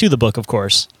elements to the book, of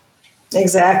course.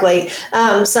 Exactly.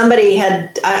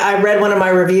 I read one of my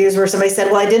reviews where somebody said,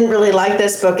 well, I didn't really like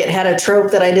this book. It had a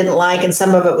trope that I didn't like, and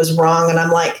some of it was wrong. And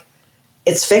I'm like,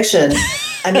 it's fiction.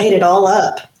 I made it all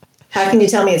up. How can you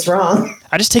tell me it's wrong?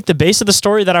 I just take the base of the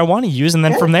story that I want to use, and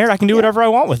then from there I can do whatever I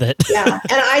want with it. Yeah.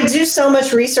 And I do so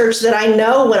much research that I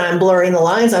know when I'm blurring the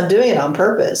lines, I'm doing it on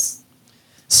purpose.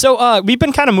 So we've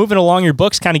been kind of moving along your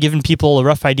books, kind of giving people a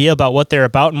rough idea about what they're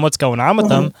about and what's going on with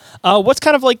them. What's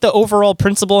kind of like the overall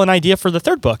principle and idea for the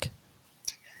third book?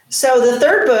 So the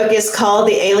third book is called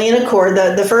The Alien Accord.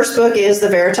 The first book is the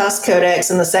Veritas Codex,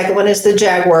 and the second one is the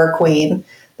Jaguar Queen.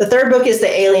 The third book is the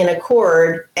Alien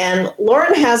Accord, and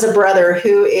Lauren has a brother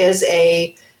who is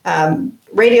a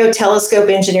radio telescope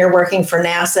engineer working for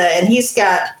NASA, and he's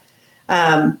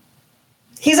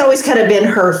always kind of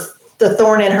been the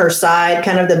thorn in her side,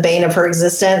 kind of the bane of her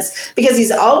existence, because he's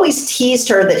always teased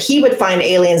her that he would find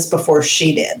aliens before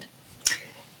she did.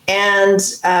 And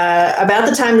about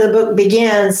the time the book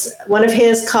begins, one of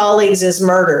his colleagues is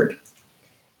murdered.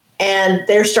 And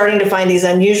they're starting to find these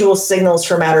unusual signals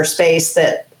from outer space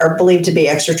that are believed to be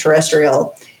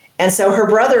extraterrestrial. And so her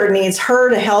brother needs her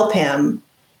to help him,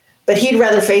 but he'd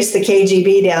rather face the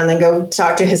KGB down than go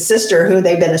talk to his sister, who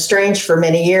they've been estranged for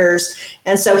many years.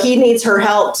 And so he needs her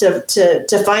help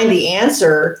to find the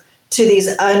answer to these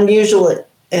unusual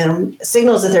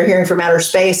signals that they're hearing from outer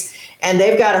space. And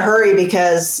they've got to hurry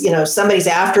because, somebody's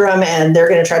after them and they're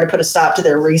going to try to put a stop to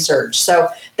their research. So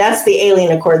that's the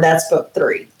Alien Accord. That's book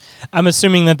 3. I'm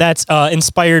assuming that that's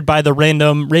inspired by the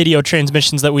random radio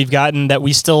transmissions that we've gotten that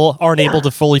we still aren't able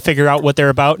to fully figure out what they're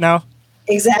about now.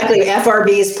 Exactly.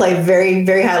 FRBs play very,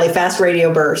 very highly fast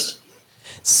radio burst.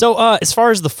 So as far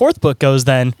as the fourth book goes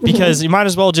then, because you might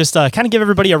as well just kind of give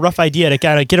everybody a rough idea to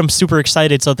kind of get them super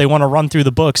excited so that they want to run through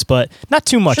the books, but not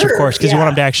too much, of course, because you want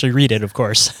them to actually read it, of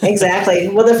course. Exactly.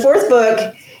 Well, the fourth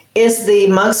book is the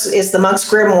Monk's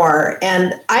Grimoire,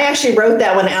 and I actually wrote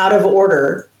that one out of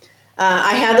order.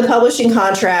 I had the publishing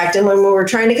contract, and when we were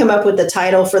trying to come up with the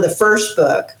title for the first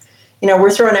book,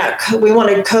 we're throwing out, we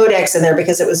wanted Codex in there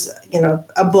because it was,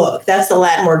 a book. That's the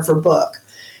Latin word for book.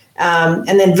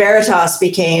 And then Veritas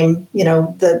became,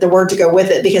 the word to go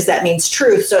with it because that means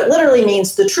truth. So it literally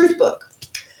means the truth book.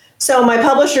 So my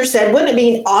publisher said, wouldn't it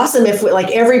be awesome if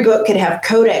every book could have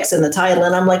Codex in the title?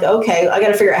 And I'm like, okay, I got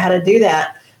to figure out how to do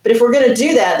that. But if we're going to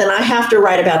do that, then I have to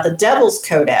write about the Devil's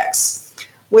Codex,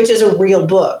 which is a real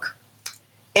book.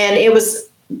 And it was,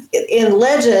 in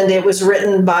legend, it was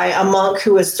written by a monk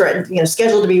who was threatened,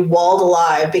 scheduled to be walled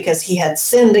alive because he had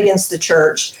sinned against the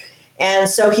church. And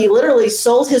so he literally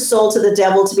sold his soul to the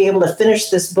devil to be able to finish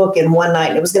this book in one night.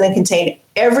 And it was going to contain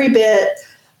every bit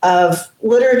of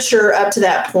literature up to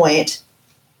that point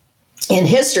in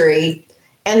history.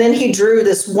 And then he drew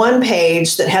this one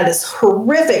page that had this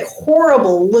horrific,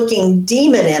 horrible looking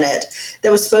demon in it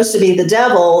that was supposed to be the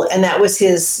devil. And that was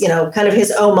his, kind of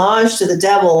his homage to the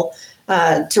devil,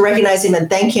 to recognize him and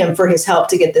thank him for his help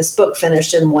to get this book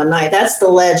finished in one night. That's the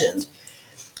legend.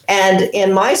 And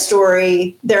in my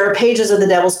story, there are pages of the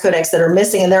Devil's Codex that are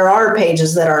missing, and there are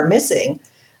pages that are missing.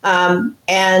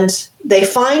 And they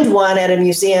find one at a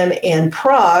museum in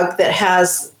Prague that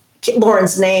has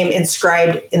Lauren's name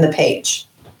inscribed in the page.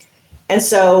 And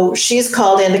so she's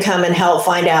called in to come and help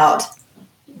find out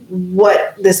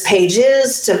what this page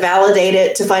is, to validate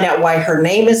it, to find out why her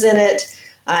name is in it.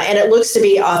 And it looks to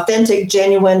be authentic,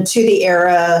 genuine, to the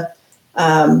era.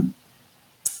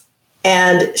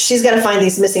 And she's got to find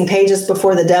these missing pages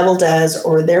before the devil does,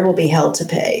 or there will be hell to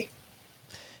pay.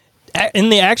 In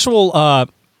the actual,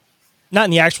 not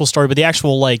in the actual story, but the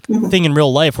actual thing in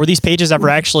real life, were these pages ever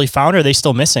actually found, or are they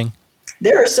still missing?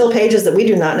 There are still pages that we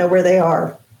do not know where they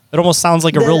are. It almost sounds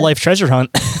like a real life treasure hunt.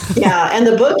 Yeah, and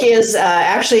the book is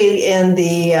actually in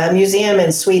the museum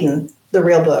in Sweden, the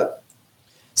real book.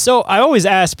 So I always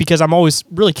ask, because I'm always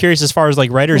really curious as far as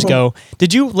writers go,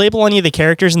 did you label any of the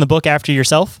characters in the book after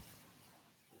yourself?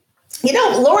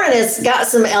 Lauren has got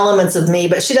some elements of me,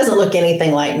 but she doesn't look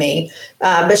anything like me.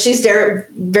 But she's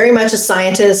very much a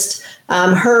scientist.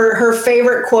 Her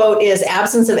favorite quote is,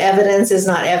 "Absence of evidence is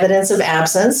not evidence of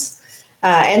absence."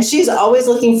 And she's always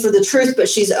looking for the truth, but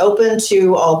she's open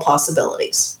to all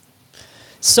possibilities.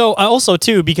 So I also,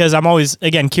 too, because I'm always,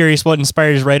 again, curious what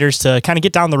inspires writers to kind of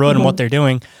get down the road and what they're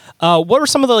doing. What were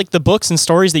some of the books and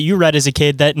stories that you read as a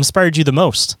kid that inspired you the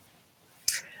most?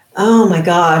 Oh, my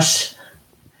gosh.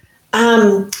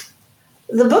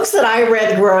 The books that I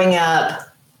read growing up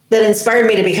that inspired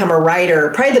me to become a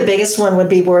writer, probably the biggest one would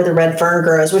be Where the Red Fern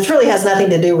Grows, which really has nothing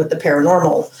to do with the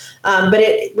paranormal. But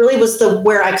it really was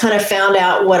where I kind of found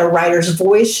out what a writer's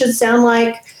voice should sound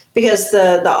like, because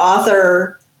the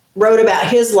author wrote about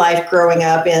his life growing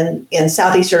up in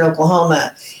southeastern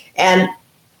Oklahoma. And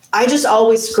I just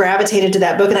always gravitated to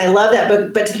that book, and I love that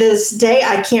book. But to this day,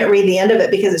 I can't read the end of it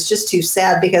because it's just too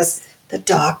sad, because the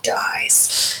dog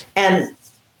dies. And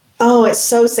oh, it's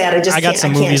so sad. I got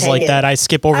some movies like that. I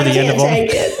skip over the end of them. I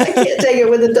can't take it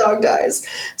when the dog dies.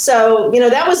 So,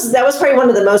 that was probably one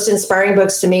of the most inspiring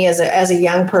books to me as a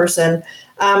young person.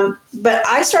 But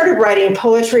I started writing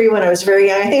poetry when I was very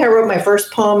young. I think I wrote my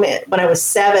first poem when I was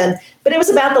 7, but it was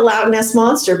about the Loch Ness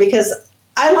Monster, because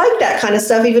I liked that kind of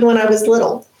stuff even when I was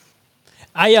little.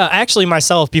 I actually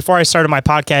myself, before I started my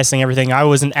podcasting and everything, I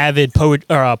was an avid poet,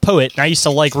 and I used to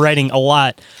like writing a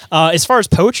lot. As far as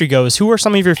poetry goes, who are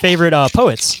some of your favorite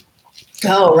poets?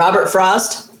 Oh, Robert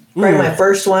Frost, probably my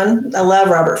first one. I love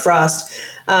Robert Frost.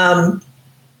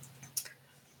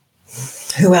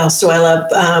 Who else do I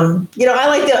love?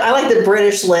 I like the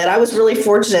British lit. I was really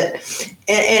fortunate,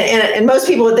 and most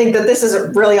people would think that this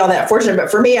isn't really all that fortunate, but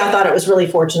for me, I thought it was really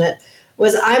fortunate.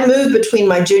 Was I moved between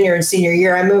my junior and senior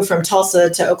year. I moved from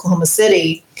Tulsa to Oklahoma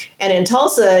City. And in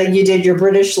Tulsa, you did your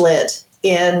British Lit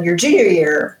in your junior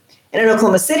year. And in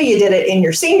Oklahoma City, you did it in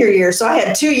your senior year. So I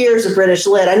had 2 years of British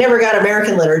Lit. I never got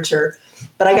American literature,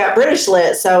 but I got British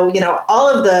Lit. So, all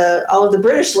of the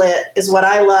British Lit is what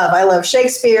I love. I love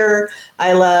Shakespeare.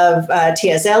 I love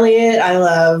T.S. Eliot. I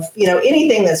love,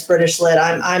 anything that's British Lit,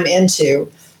 I'm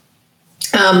into.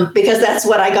 Because that's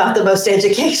what I got the most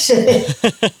education in.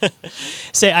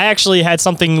 Say, I actually had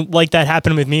something like that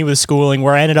happen with me with schooling,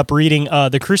 where I ended up reading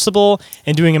The Crucible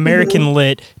and doing American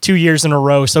Lit 2 years in a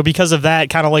row. So because of that,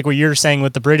 kind of like what you're saying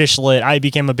with the British Lit, I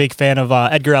became a big fan of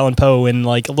Edgar Allan Poe and a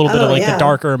little bit of the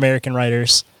darker American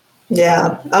writers.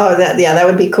 Yeah. Oh, that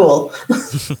would be cool.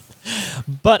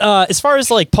 But as far as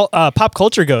pop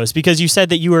culture goes, because you said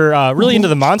that you were really into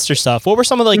the monster stuff, what were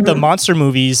some of the monster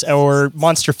movies or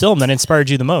monster film that inspired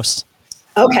you the most?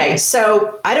 Okay,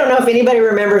 so I don't know if anybody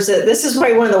remembers it. This is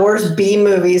probably one of the worst B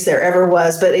movies there ever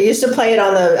was, but it used to play it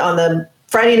on the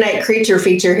Friday night creature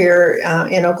feature here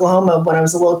in Oklahoma when I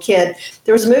was a little kid.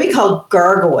 There was a movie called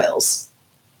Gargoyles.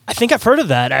 I think I've heard of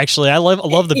that, actually. I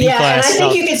love the B-class and I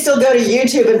think you can still go to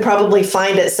YouTube and probably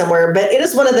find it somewhere, but it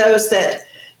is one of those that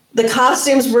the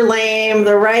costumes were lame.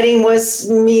 The writing was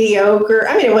mediocre.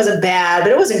 I mean, it wasn't bad,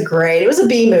 but it wasn't great. It was a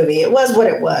B movie. It was what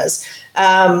it was.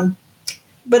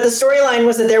 But the storyline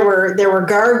was that there were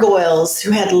gargoyles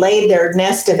who had laid their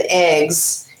nest of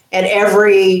eggs, and I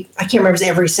can't remember if it was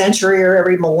every century or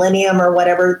every millennium or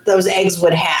whatever, those eggs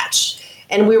would hatch.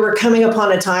 And we were coming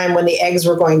upon a time when the eggs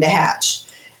were going to hatch.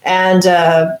 And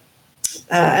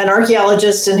an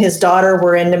archaeologist and his daughter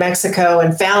were in New Mexico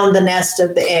and found the nest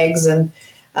of the eggs. And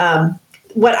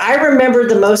what I remember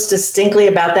the most distinctly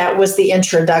about that was the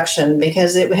introduction,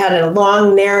 because it had a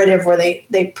long narrative where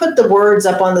they put the words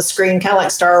up on the screen, kind of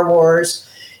like Star Wars.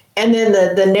 And then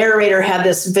the narrator had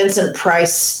this Vincent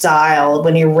Price style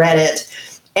when he read it,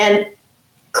 and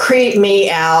creeped me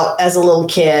out as a little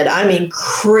kid. I mean,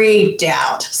 creeped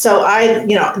out. So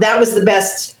that was the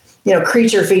best,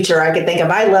 creature feature I could think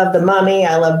of. I love The Mummy.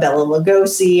 I love Bela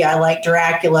Lugosi. I like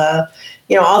Dracula,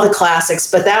 all the classics,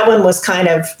 but that one was kind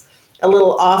of a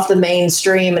little off the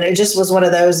mainstream, and it just was one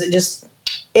of those,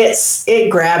 it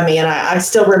grabbed me, and I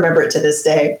still remember it to this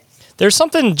day. There's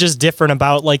something just different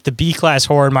about the B-class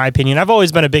horror, in my opinion. I've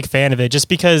always been a big fan of it, just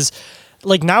because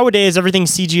like nowadays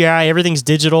everything's CGI, everything's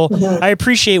digital. I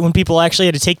appreciate when people actually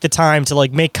had to take the time to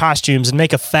like make costumes and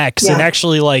make effects and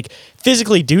actually like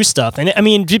physically do stuff. And I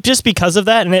mean, just because of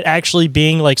that and it actually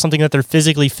being like something that they're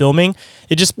physically filming,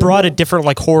 it just brought a different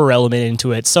like horror element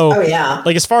into it. So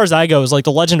like as far as I go, like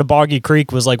The Legend of Boggy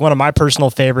Creek was like one of my personal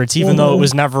favorites, even though it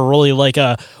was never really like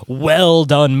a well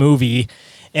done movie.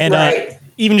 And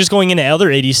even just going into other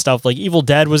 80s stuff, like Evil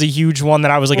Dead was a huge one that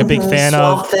I was like a big fan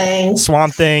of.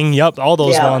 Swamp Thing. Yep. All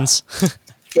those ones.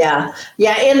 Yeah.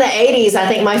 In the 80s, I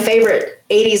think my favorite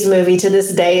 80s movie to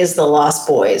this day is The Lost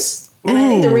Boys. And I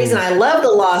think the reason I love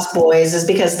The Lost Boys is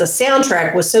because the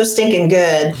soundtrack was so stinking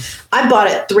good. I bought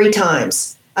it 3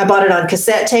 times. I bought it on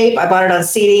cassette tape, I bought it on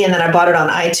CD, and then I bought it on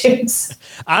iTunes.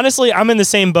 Honestly, I'm in the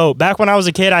same boat. Back when I was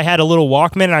a kid, I had a little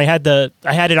Walkman, and I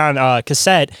had it on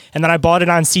cassette, and then I bought it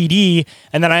on CD,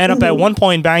 and then I ended up at one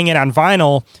point buying it on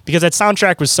vinyl because that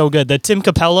soundtrack was so good. The Tim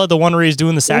Capella, the one where he's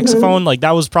doing the saxophone, like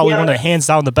that was probably one of the hands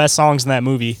down the best songs in that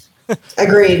movie.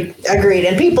 Agreed.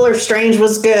 And People Are Strange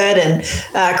was good, and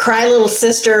Cry Little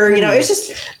Sister. You know, it's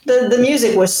just the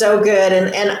music was so good,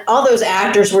 and all those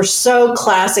actors were so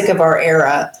classic of our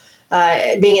era.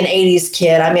 Being an 80s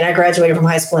kid, I mean, I graduated from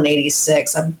high school in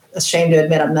 86. I'm ashamed to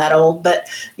admit I'm that old, but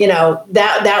you know,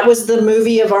 that was the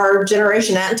movie of our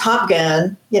generation. That and Top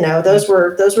Gun. You know, those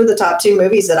were the top 2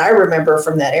 movies that I remember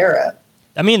from that era.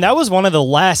 I mean, that was one of the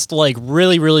last, like,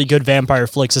 really, really good vampire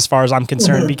flicks as far as I'm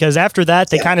concerned, because after that,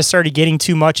 they kind of started getting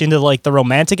too much into, like, the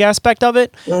romantic aspect of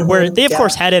it, where they, of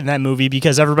course, had it in that movie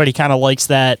because everybody kind of likes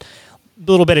that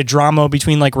little bit of drama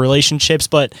between, like, relationships,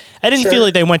 but I didn't feel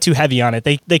like they went too heavy on it.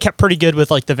 They kept pretty good with,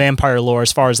 like, the vampire lore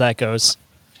as far as that goes.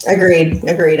 Agreed.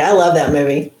 I love that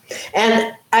movie.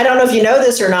 And I don't know if you know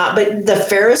this or not, but the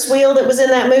Ferris wheel that was in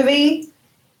that movie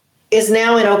is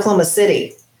now in Oklahoma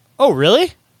City. Oh,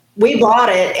 really? We bought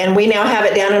it, and we now have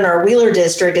it down in our Wheeler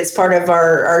district. It's part of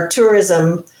our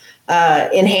tourism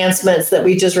enhancements that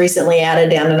we just recently added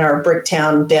down in our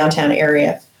Bricktown downtown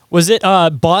area. Was it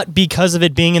bought because of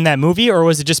it being in that movie, or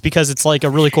was it just because it's like a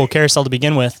really cool carousel to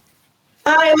begin with?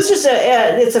 It was just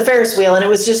it's a Ferris wheel, and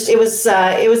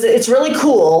it's really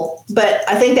cool. But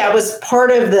I think that was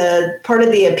part of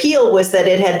the appeal was that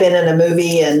it had been in a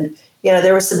movie, and you know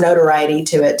there was some notoriety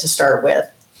to it to start with.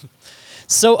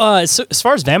 So as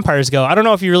far as vampires go, I don't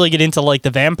know if you really get into like the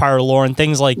vampire lore and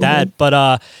things like that,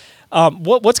 but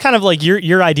what's kind of like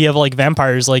your idea of like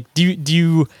vampires? Like, do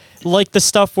you like the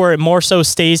stuff where it more so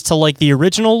stays to like the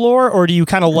original lore, or do you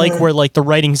kind of like where like the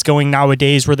writing's going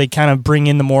nowadays, where they kind of bring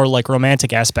in the more like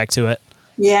romantic aspect to it?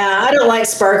 Yeah, I don't like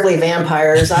sparkly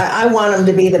vampires. I want them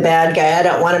to be the bad guy. I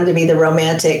don't want them to be the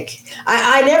romantic.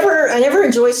 I never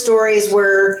enjoy stories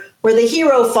where the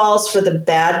hero falls for the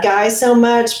bad guy so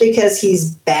much because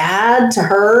he's bad to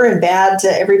her and bad to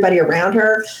everybody around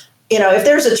her. You know, if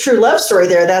there's a true love story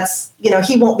there, that's, you know,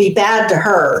 he won't be bad to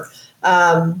her.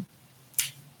 I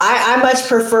much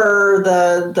prefer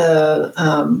the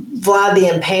Vlad the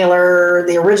Impaler,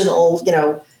 the original, you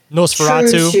know,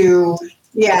 Nosferatu.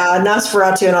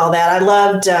 Nosferatu and all that. I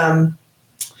loved,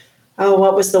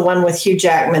 what was the one with Hugh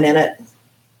Jackman in it?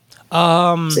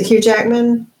 Was it Hugh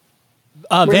Jackman?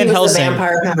 Van Helsing. The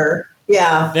vampire hunter.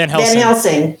 Yeah. Van Helsing. Van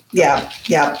Helsing.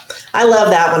 Yeah. I love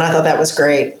that one. I thought that was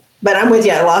great. But I'm with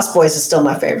you. Lost Boys is still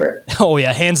my favorite. Oh,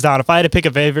 yeah. Hands down. If I had to pick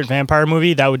a favorite vampire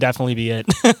movie, that would definitely be it.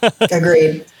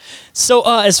 Agreed. So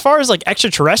as far as like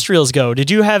extraterrestrials go,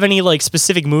 did you have any like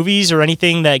specific movies or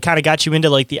anything that kind of got you into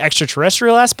like the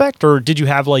extraterrestrial aspect? Or did you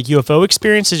have like UFO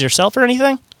experiences yourself or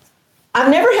anything? I've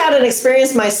never had an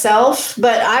experience myself,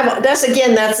 but that's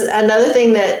another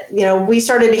thing that, you know, we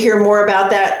started to hear more about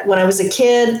that when I was a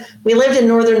kid. We lived in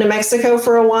northern New Mexico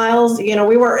for a while. You know,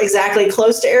 we weren't exactly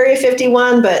close to Area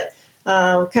 51, but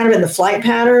kind of in the flight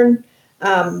pattern.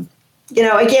 You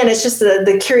know, again, it's just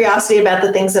the curiosity about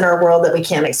the things in our world that we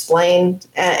can't explain,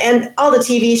 and all the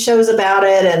TV shows about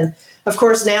it. And of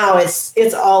course, now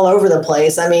it's all over the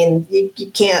place. I mean,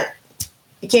 you can't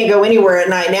go anywhere at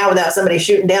night now without somebody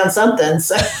shooting down something.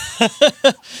 So.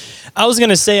 I was going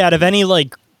to say, out of any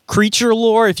like creature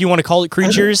lore, if you want to call it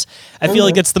creatures, I feel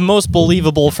like it's the most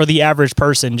believable for the average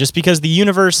person, just because the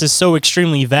universe is so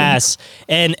extremely vast.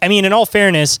 And I mean, in all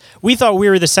fairness, we thought we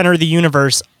were the center of the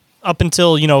universe up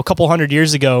until, you know, a couple hundred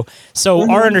years ago. So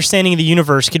our understanding of the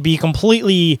universe could be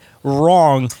completely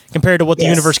wrong compared to what the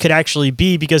universe could actually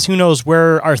be, because who knows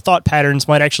where our thought patterns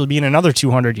might actually be in another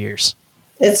 200 years.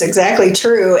 It's exactly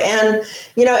true. And,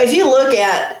 you know, if you look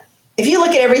at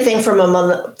everything from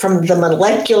the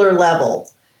molecular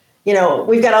level,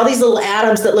 we've got all these little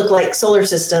atoms that look like solar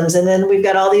systems, and then we've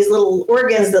got all these little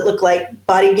organs that look like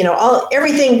body,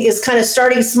 everything is kind of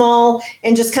starting small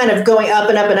and just kind of going up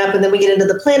and up and up. And then we get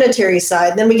into the planetary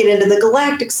side, then we get into the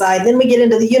galactic side, then we get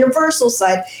into the universal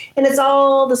side. And it's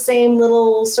all the same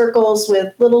little circles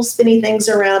with little spinny things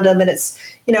around them. And it's,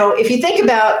 if you think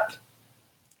about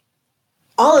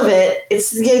all of it,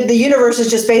 it's the universe is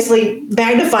just basically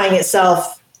magnifying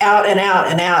itself out and out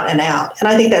and out and out. And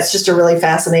I think that's just a really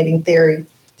fascinating theory.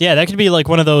 Yeah, that could be like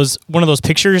one of those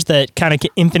pictures that kind of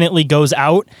infinitely goes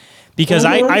out, because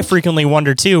I frequently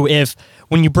wonder too, if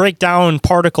when you break down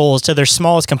particles to their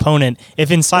smallest component, if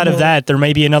inside of that there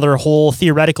may be another whole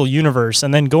theoretical universe,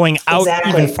 and then going out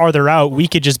even farther out, we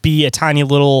could just be a tiny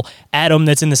little atom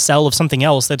that's in the cell of something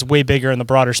else that's way bigger in the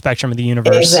broader spectrum of the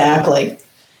universe. Exactly.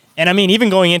 And I mean, even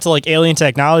going into like alien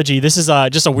technology, this is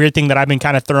just a weird thing that I've been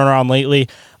kind of throwing around lately.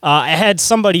 I had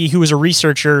somebody who was a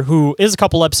researcher who is a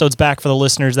couple episodes back for the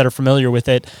listeners that are familiar with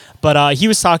it, but he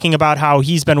was talking about how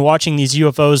he's been watching these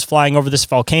UFOs flying over this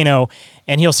volcano,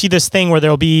 and he'll see this thing where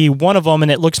there'll be one of them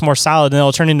and it looks more solid, and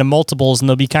they'll turn into multiples and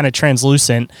they'll be kind of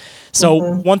translucent. So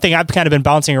one thing I've kind of been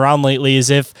bouncing around lately is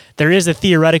if there is a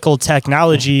theoretical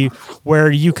technology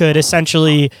where you could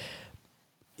essentially,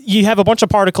 you have a bunch of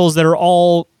particles that are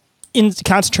all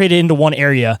concentrated into one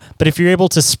area, but if you're able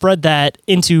to spread that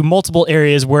into multiple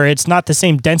areas where it's not the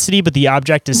same density but the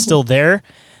object is still there,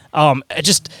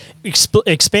 just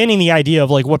expanding the idea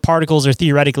of like what particles are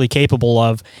theoretically capable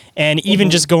of, and even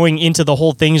just going into the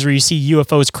whole things where you see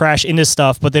UFOs crash into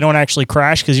stuff but they don't actually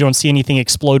crash because you don't see anything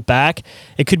explode back.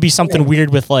 It could be something weird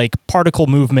with like particle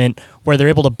movement where they're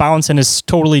able to bounce in a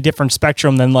totally different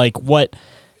spectrum than like what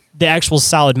the actual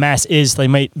solid mass is. They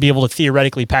might be able to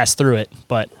theoretically pass through it,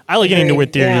 but I like getting into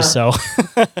weird theories. So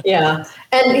yeah.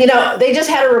 And they just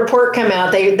had a report come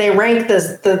out. They ranked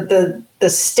the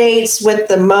states with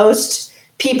the most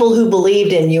people who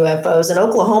believed in UFOs, and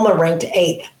Oklahoma ranked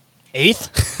 8th.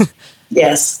 8th?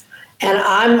 Yes. And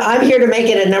I'm here to make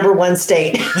it a number 1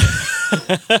 state.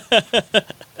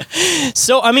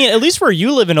 So, I mean, at least where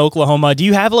you live in Oklahoma, do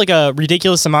you have like a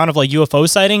ridiculous amount of like UFO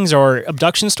sightings or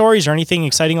abduction stories or anything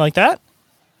exciting like that?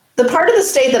 The part of the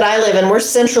state that I live in, we're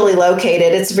centrally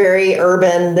located. It's very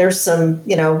urban. There's some,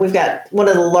 we've got one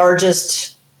of the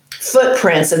largest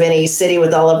footprints of any city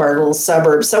with all of our little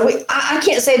suburbs. So I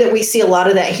can't say that we see a lot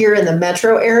of that here in the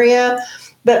metro area,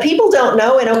 but people don't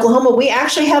know in Oklahoma, we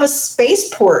actually have a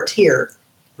spaceport here.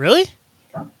 Really?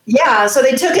 Yeah, so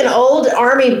they took an old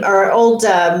Army or old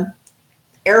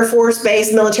Air Force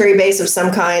base, military base of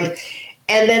some kind,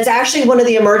 and that's actually one of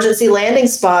the emergency landing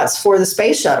spots for the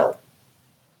space shuttle.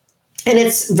 And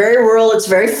it's very rural, it's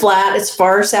very flat, it's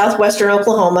far southwestern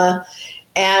Oklahoma,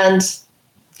 and,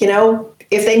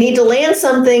 if they need to land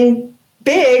something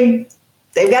big,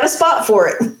 they've got a spot for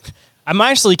it. I'm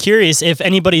actually curious if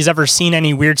anybody's ever seen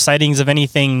any weird sightings of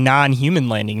anything non-human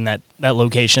landing that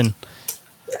location.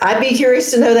 I'd be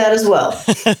curious to know that as well.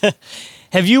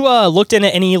 Have you looked into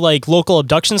any like local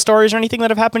abduction stories or anything that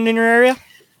have happened in your area?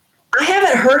 I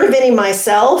haven't heard of any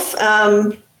myself.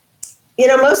 Most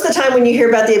of the time when you hear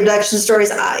about the abduction stories,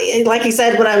 like you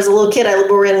said, when I was a little kid,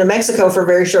 we were in New Mexico for a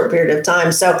very short period of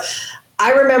time. So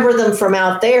I remember them from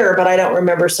out there, but I don't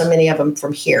remember so many of them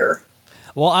from here.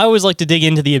 Well, I always like to dig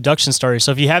into the abduction stories.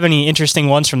 So if you have any interesting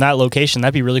ones from that location,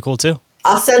 that'd be really cool too.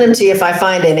 I'll send them to you if I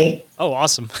find any. Oh,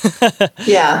 awesome.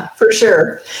 Yeah, for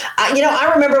sure.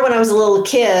 I remember when I was a little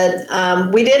kid,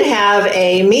 we did have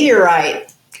a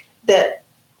meteorite that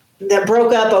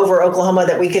broke up over Oklahoma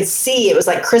that we could see. It was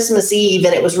like Christmas Eve,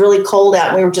 and it was really cold out.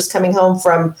 And we were just coming home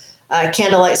from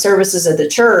candlelight services at the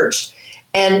church.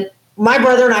 And my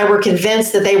brother and I were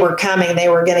convinced that they were coming. They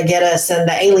were going to get us, and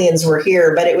the aliens were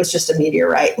here, but it was just a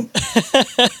meteorite.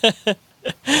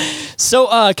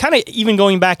 So, kind of even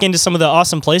going back into some of the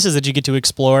awesome places that you get to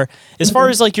explore, as far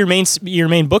as like your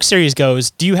main book series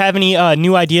goes, do you have any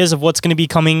new ideas of what's going to be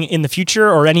coming in the future,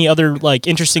 or any other like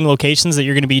interesting locations that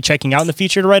you're going to be checking out in the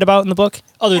future to write about in the book,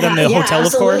 other than the hotel,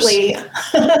 absolutely. of course?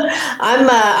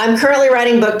 I'm currently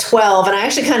writing book 12, and I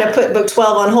actually kind of put book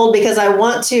 12 on hold because I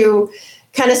want to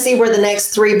kind of see where the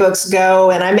next 3 books go,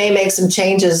 and I may make some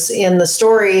changes in the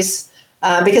stories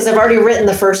because I've already written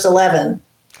the first 11.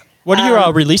 What are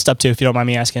you released up to, if you don't mind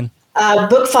me asking?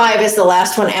 Book 5 is the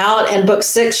last one out, and book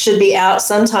 6 should be out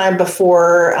sometime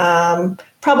before,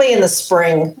 probably in the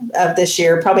spring of this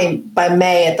year, probably by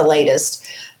May at the latest.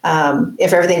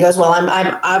 If everything goes well,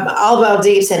 I'll go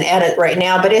deep and edit right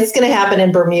now, but it's going to happen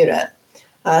in Bermuda.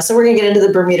 So we're going to get into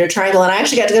the Bermuda Triangle, and I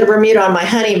actually got to go to Bermuda on my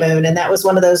honeymoon, and that was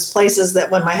one of those places that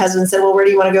when my husband said, well, where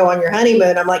do you want to go on your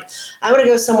honeymoon? I'm like, I want to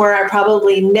go somewhere I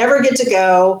probably never get to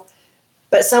go.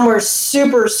 but somewhere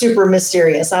super, super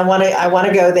mysterious. I want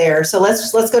to go there. So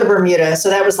let's go to Bermuda. So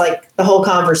that was like the whole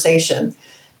conversation.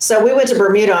 So we went to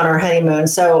Bermuda on our honeymoon.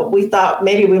 So we thought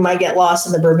maybe we might get lost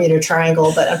in the Bermuda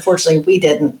Triangle, but unfortunately we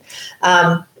didn't.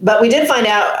 But we did find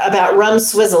out about rum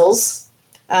swizzles.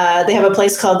 They have a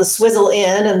place called the Swizzle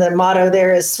Inn, and the motto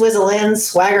there is "Swizzle in,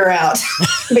 swagger out,"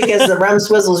 because the rum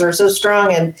swizzles are so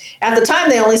strong. And at the time,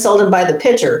 they only sold them by the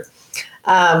pitcher.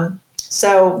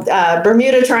 So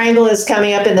Bermuda Triangle is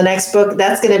coming up in the next book.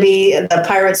 That's going to be The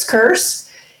Pirate's Curse.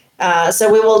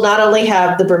 So we will not only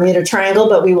have the Bermuda Triangle,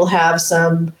 but we will have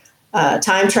some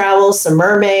time travel, some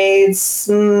mermaids,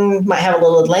 might have a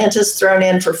little Atlantis thrown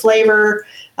in for flavor.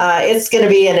 It's going to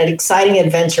be an exciting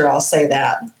adventure, I'll say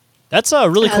that. That's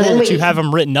really cool that you have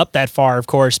them written up that far, of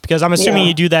course, because I'm assuming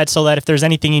you do that so that if there's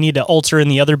anything you need to alter in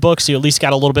the other books, you at least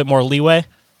got a little bit more leeway.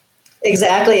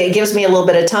 Exactly. It gives me a little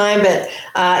bit of time, but,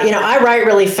 I write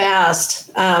really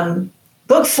fast.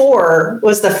 Book 4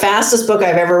 was the fastest book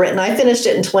I've ever written. I finished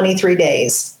it in 23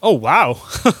 days. Oh, wow.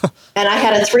 And I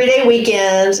had a 3-day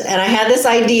weekend, and I had this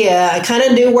idea. I kind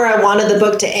of knew where I wanted the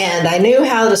book to end. I knew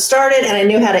how to start it, and I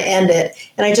knew how to end it.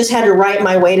 And I just had to write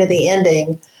my way to the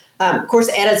ending. Of course,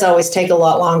 edits always take a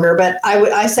lot longer, but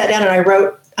I sat down and I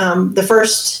wrote the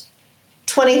first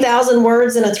 20,000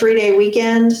 words in a 3-day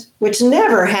weekend, which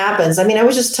never happens. I mean, I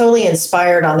was just totally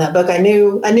inspired on that book. I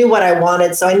knew what I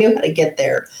wanted, so I knew how to get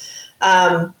there.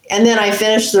 And then I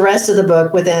finished the rest of the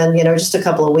book within, just a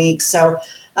couple of weeks. So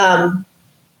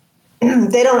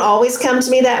they don't always come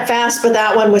to me that fast, but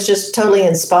that one was just totally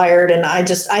inspired. And I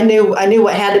knew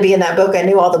what had to be in that book. I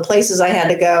knew all the places I had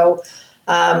to go.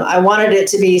 I wanted it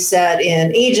to be set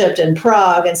in Egypt and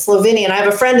Prague and Slovenia. And I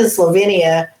have a friend in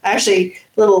Slovenia, actually,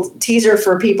 little teaser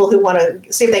for people who want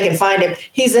to see if they can find him.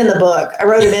 He's in the book. I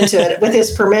wrote him into it with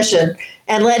his permission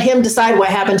and let him decide what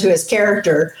happened to his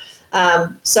character.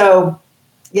 So,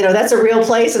 that's a real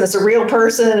place and it's a real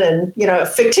person and,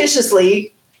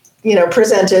 fictitiously,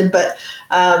 presented, but,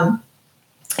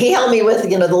 he helped me with,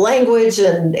 the language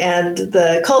and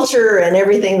the culture and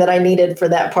everything that I needed for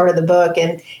that part of the book.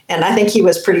 And I think he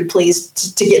was pretty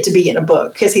pleased to get to be in a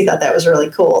book because he thought that was really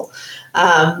cool.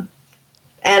 And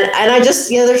I just,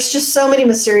 there's just so many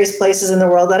mysterious places in the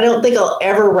world that I don't think I'll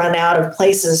ever run out of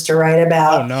places to write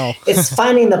about. Oh, no. It's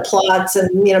finding the plots and,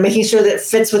 making sure that it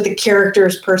fits with the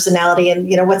character's personality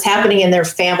and, what's happening in their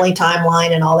family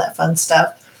timeline and all that fun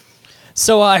stuff.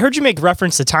 So I heard you make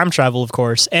reference to time travel, of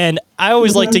course, and I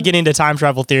always like to get into time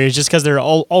travel theories just because they're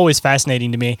always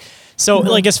fascinating to me. So,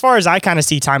 like, as far as I kind of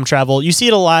see time travel, you see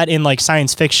it a lot in, like,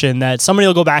 science fiction that somebody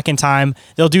will go back in time,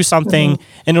 they'll do something,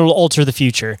 and it'll alter the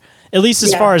future. At least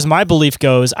as far as my belief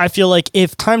goes, I feel like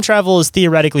if time travel is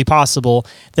theoretically possible,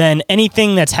 then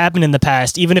anything that's happened in the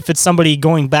past, even if it's somebody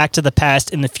going back to the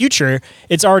past in the future,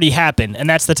 it's already happened, and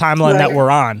that's the timeline that we're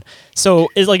on. So,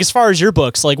 as far as your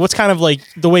books, like, what's kind of like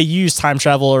the way you use time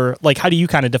travel, or like how do you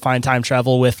kind of define time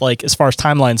travel with like as far as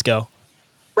timelines go?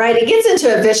 Right. It gets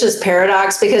into a vicious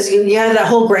paradox because you have that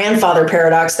whole grandfather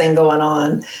paradox thing going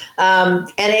on, and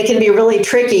it can be really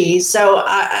tricky. So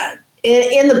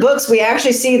in the books, we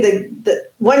actually see the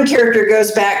one character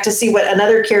goes back to see what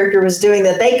another character was doing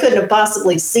that they couldn't have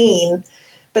possibly seen,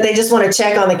 but they just want to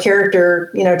check on the character,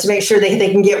 to make sure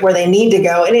they can get where they need to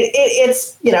go. And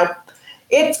it's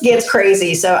it gets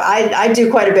crazy. So I do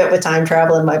quite a bit with time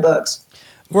travel in my books.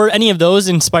 Were any of those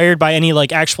inspired by any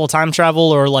like actual time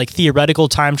travel or like theoretical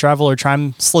time travel or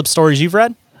time slip stories you've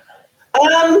read?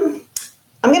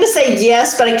 I'm going to say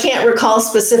yes, but I can't recall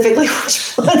specifically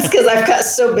which ones because I've got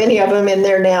so many of them in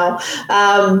there now.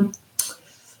 I'm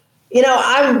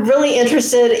really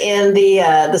interested in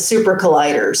the super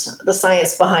colliders, the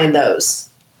science behind those,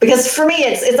 because for me,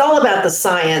 it's all about the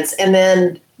science, and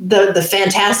then the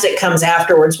fantastic comes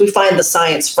afterwards. We find the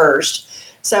science first.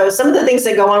 So some of the things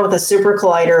that go on with a super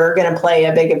collider are going to play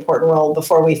a big important role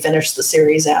before we finish the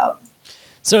series out.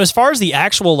 So as far as the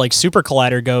actual like super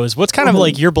collider goes, what's kind of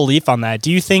like your belief on that?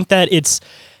 Do you think that it's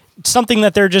something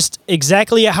that they're just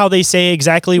exactly how they say,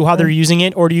 exactly how they're using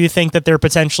it? Or do you think that they're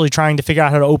potentially trying to figure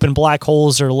out how to open black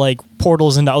holes or like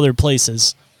portals into other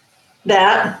places?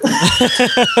 That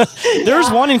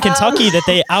There's one in Kentucky that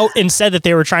they out and said that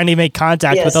they were trying to make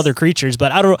contact with other creatures,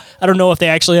 but I don't know if they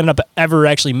actually ended up ever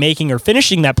actually making or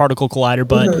finishing that particle collider,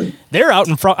 but they're out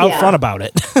front about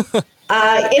it.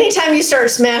 Anytime you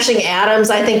start smashing atoms,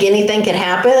 I think anything can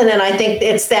happen. And I think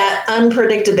it's that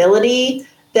unpredictability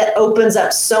that opens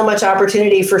up so much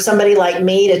opportunity for somebody like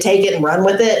me to take it and run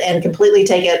with it and completely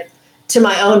take it to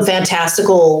my own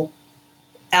fantastical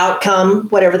outcome,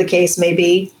 whatever the case may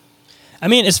be. I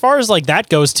mean, as far as like that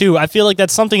goes too, I feel like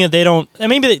that's something that they don't, and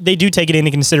maybe they do take it into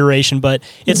consideration, but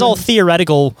it's all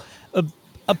theoretical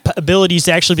abilities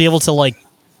to actually be able to like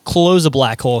close a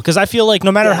black hole, because I feel like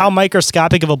no matter how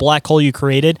microscopic of a black hole you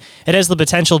created, it has the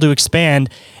potential to expand.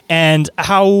 And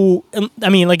how, I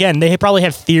mean, again, they probably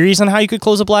have theories on how you could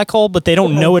close a black hole, but they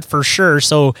don't know it for sure.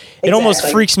 So it almost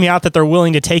freaks me out that they're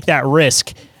willing to take that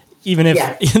risk, even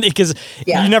if, because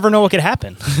you never know what could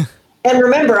happen. And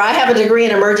remember, I have a degree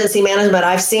in emergency management.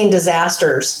 I've seen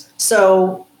disasters.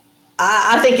 So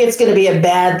I think it's going to be a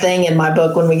bad thing in my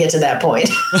book when we get to that point.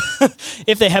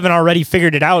 If they haven't already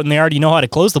figured it out and they already know how to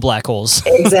close the black holes.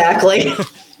 Exactly.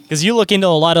 Because you look into a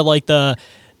lot of like the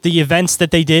events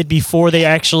that they did before they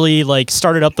actually like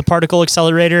started up the particle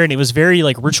accelerator, and it was very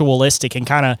like ritualistic and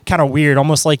kind of weird,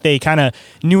 almost like they kind of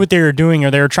knew what they were doing,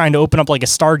 or they were trying to open up like a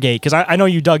Stargate. Because I know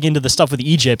you dug into the stuff with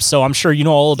Egypt, so I'm sure you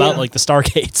know all about like the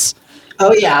Stargates.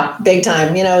 Oh, yeah, big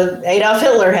time. You know, Adolf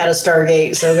Hitler had a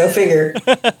Stargate, so go figure.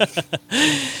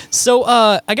 So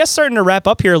I guess starting to wrap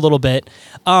up here a little bit,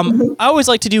 I always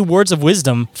like to do words of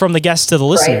wisdom from the guests to the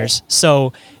listeners. Right.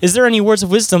 So is there any words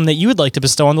of wisdom that you would like to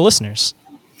bestow on the listeners?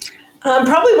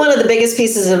 Probably one of the biggest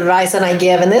pieces of advice that I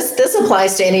give, and this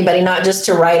applies to anybody, not just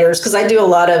to writers, because I do a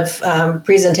lot of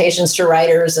presentations to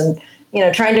writers and,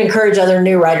 trying to encourage other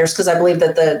new writers, because I believe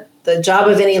that the job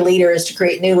of any leader is to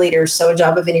create new leaders. So a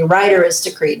job of any writer is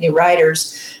to create new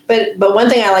writers. But one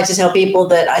thing I like to tell people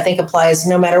that I think applies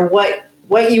no matter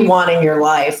what you want in your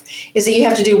life is that you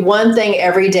have to do one thing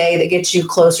every day that gets you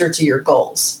closer to your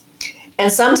goals.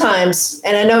 And sometimes,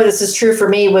 and I know this is true for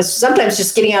me, was sometimes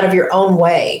just getting out of your own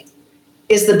way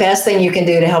is the best thing you can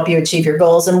do to help you achieve your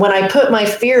goals. And when I put my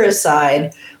fear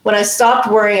aside, when I stopped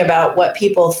worrying about what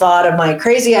people thought of my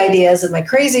crazy ideas and my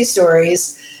crazy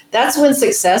stories, that's when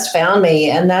success found me.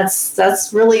 And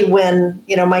that's really when,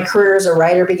 my career as a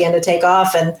writer began to take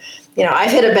off. And,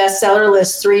 I've hit a bestseller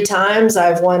list 3 times.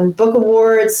 I've won book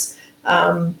awards.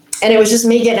 And it was just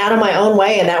me getting out of my own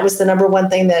way. And that was the number one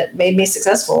thing that made me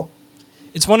successful.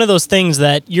 It's one of those things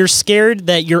that you're scared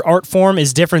that your art form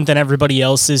is different than everybody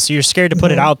else's. So you're scared to put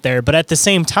it out there. But at the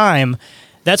same time,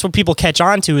 that's what people catch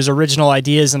on to is original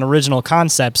ideas and original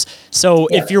concepts. So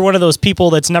if you're one of those people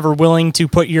that's never willing to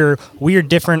put your weird,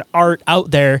 different art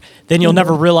out there, then you'll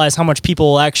never realize how much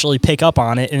people will actually pick up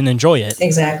on it and enjoy it.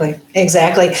 Exactly.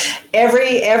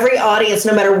 Every audience,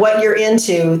 no matter what you're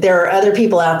into, there are other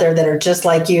people out there that are just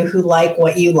like you who like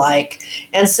what you like.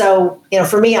 And so,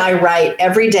 for me, I write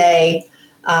every day.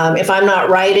 If I'm not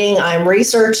writing, I'm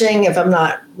researching. If I'm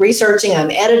not researching,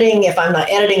 I'm editing. If I'm not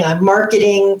editing, I'm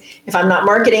marketing. If I'm not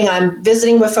marketing, I'm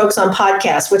visiting with folks on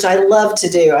podcasts, which I love to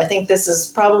do. I think this is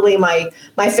probably my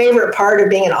favorite part of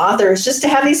being an author is just to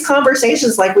have these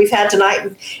conversations like we've had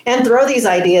tonight and throw these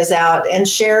ideas out and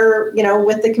share,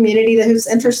 with the community who's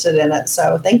interested in it.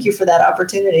 So thank you for that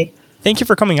opportunity. Thank you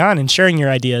for coming on and sharing your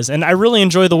ideas. And I really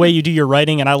enjoy the way you do your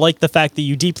writing, and I like the fact that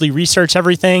you deeply research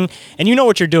everything and you know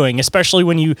what you're doing, especially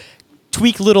when you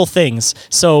tweak little things.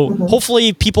 So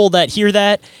hopefully people that hear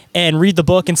that and read the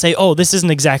book and say, oh, this isn't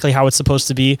exactly how it's supposed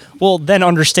to be, will then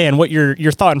understand what your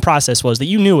thought and process was, that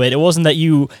you knew it. It wasn't that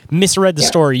you misread the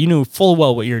story. You knew full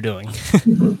well what you were doing.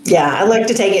 Yeah, I like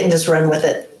to take it and just run with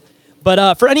it.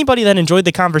 But for anybody that enjoyed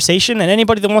the conversation and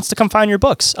anybody that wants to come find your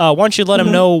books, why don't you let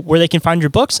them know where they can find your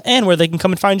books and where they can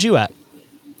come and find you at?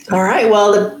 All right.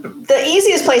 Well, the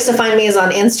easiest place to find me is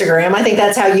on Instagram. I think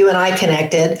that's how you and I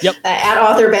connected. Yep. At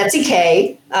author Betsey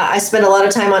K. I spend a lot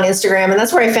of time on Instagram, and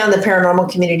that's where I found the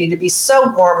paranormal community to be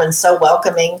so warm and so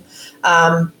welcoming.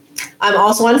 I'm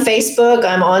also on Facebook.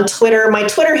 I'm on Twitter. My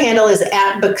Twitter handle is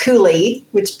 @Bakooli,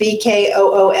 which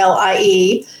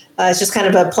BKOOLIE. It's just kind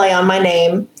of a play on my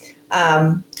name.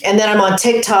 And then I'm on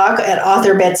TikTok at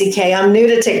author Betsey K. I'm new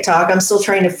to TikTok. I'm still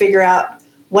trying to figure out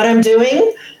what I'm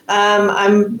doing.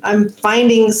 I'm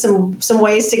finding some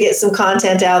ways to get some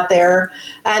content out there.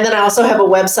 And then I also have a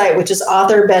website, which is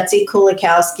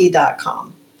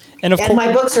authorbetseykulakowski.com. And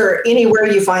my books are anywhere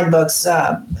you find books.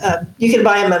 You can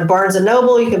buy them on Barnes &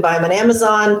 Noble. You can buy them on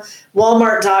Amazon,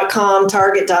 Walmart.com,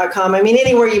 Target.com. I mean,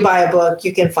 anywhere you buy a book,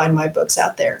 you can find my books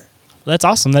out there. That's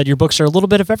awesome that your books are a little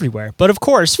bit of everywhere. But of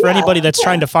course, for anybody that's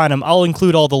trying to find them, I'll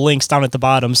include all the links down at the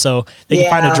bottom so they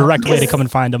can find a direct way to come and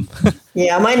find them.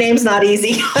 Yeah, my name's not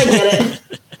easy. I get it.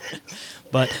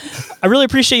 But I really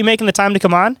appreciate you making the time to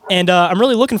come on, and I'm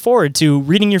really looking forward to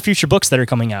reading your future books that are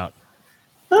coming out.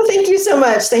 Well, thank you so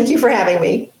much. Thank you for having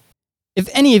me. If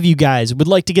any of you guys would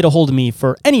like to get a hold of me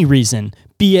for any reason,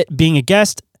 be it being a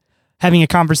guest, having a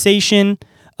conversation,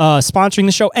 sponsoring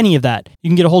the show, any of that, you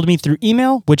can get a hold of me through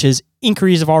email, which is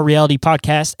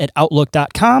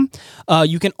inquiriesofourrealitypodcast@outlook.com.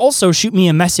 You can also shoot me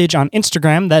a message on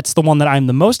Instagram. That's the one that I'm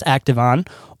the most active on.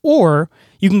 Or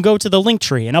you can go to the link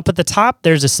tree, and up at the top,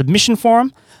 there's a submission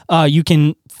form. You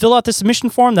can fill out the submission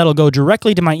form. That'll go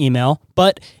directly to my email.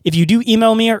 But if you do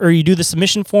email me or you do the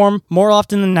submission form, more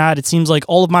often than not, it seems like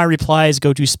all of my replies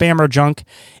go to spam or junk.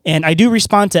 And I do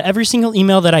respond to every single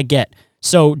email that I get.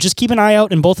 So just keep an eye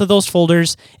out in both of those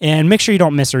folders and make sure you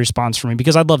don't miss a response from me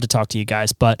because I'd love to talk to you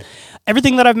guys. But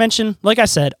everything that I've mentioned, like I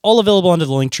said, all available under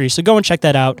the link tree. So go and check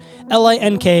that out.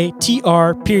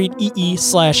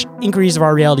 linktr.ee/Inquiries of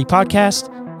Our Reality podcast.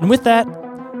 And with that,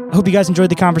 I hope you guys enjoyed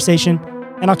the conversation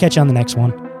and I'll catch you on the next one.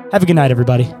 Have a good night,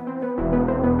 everybody.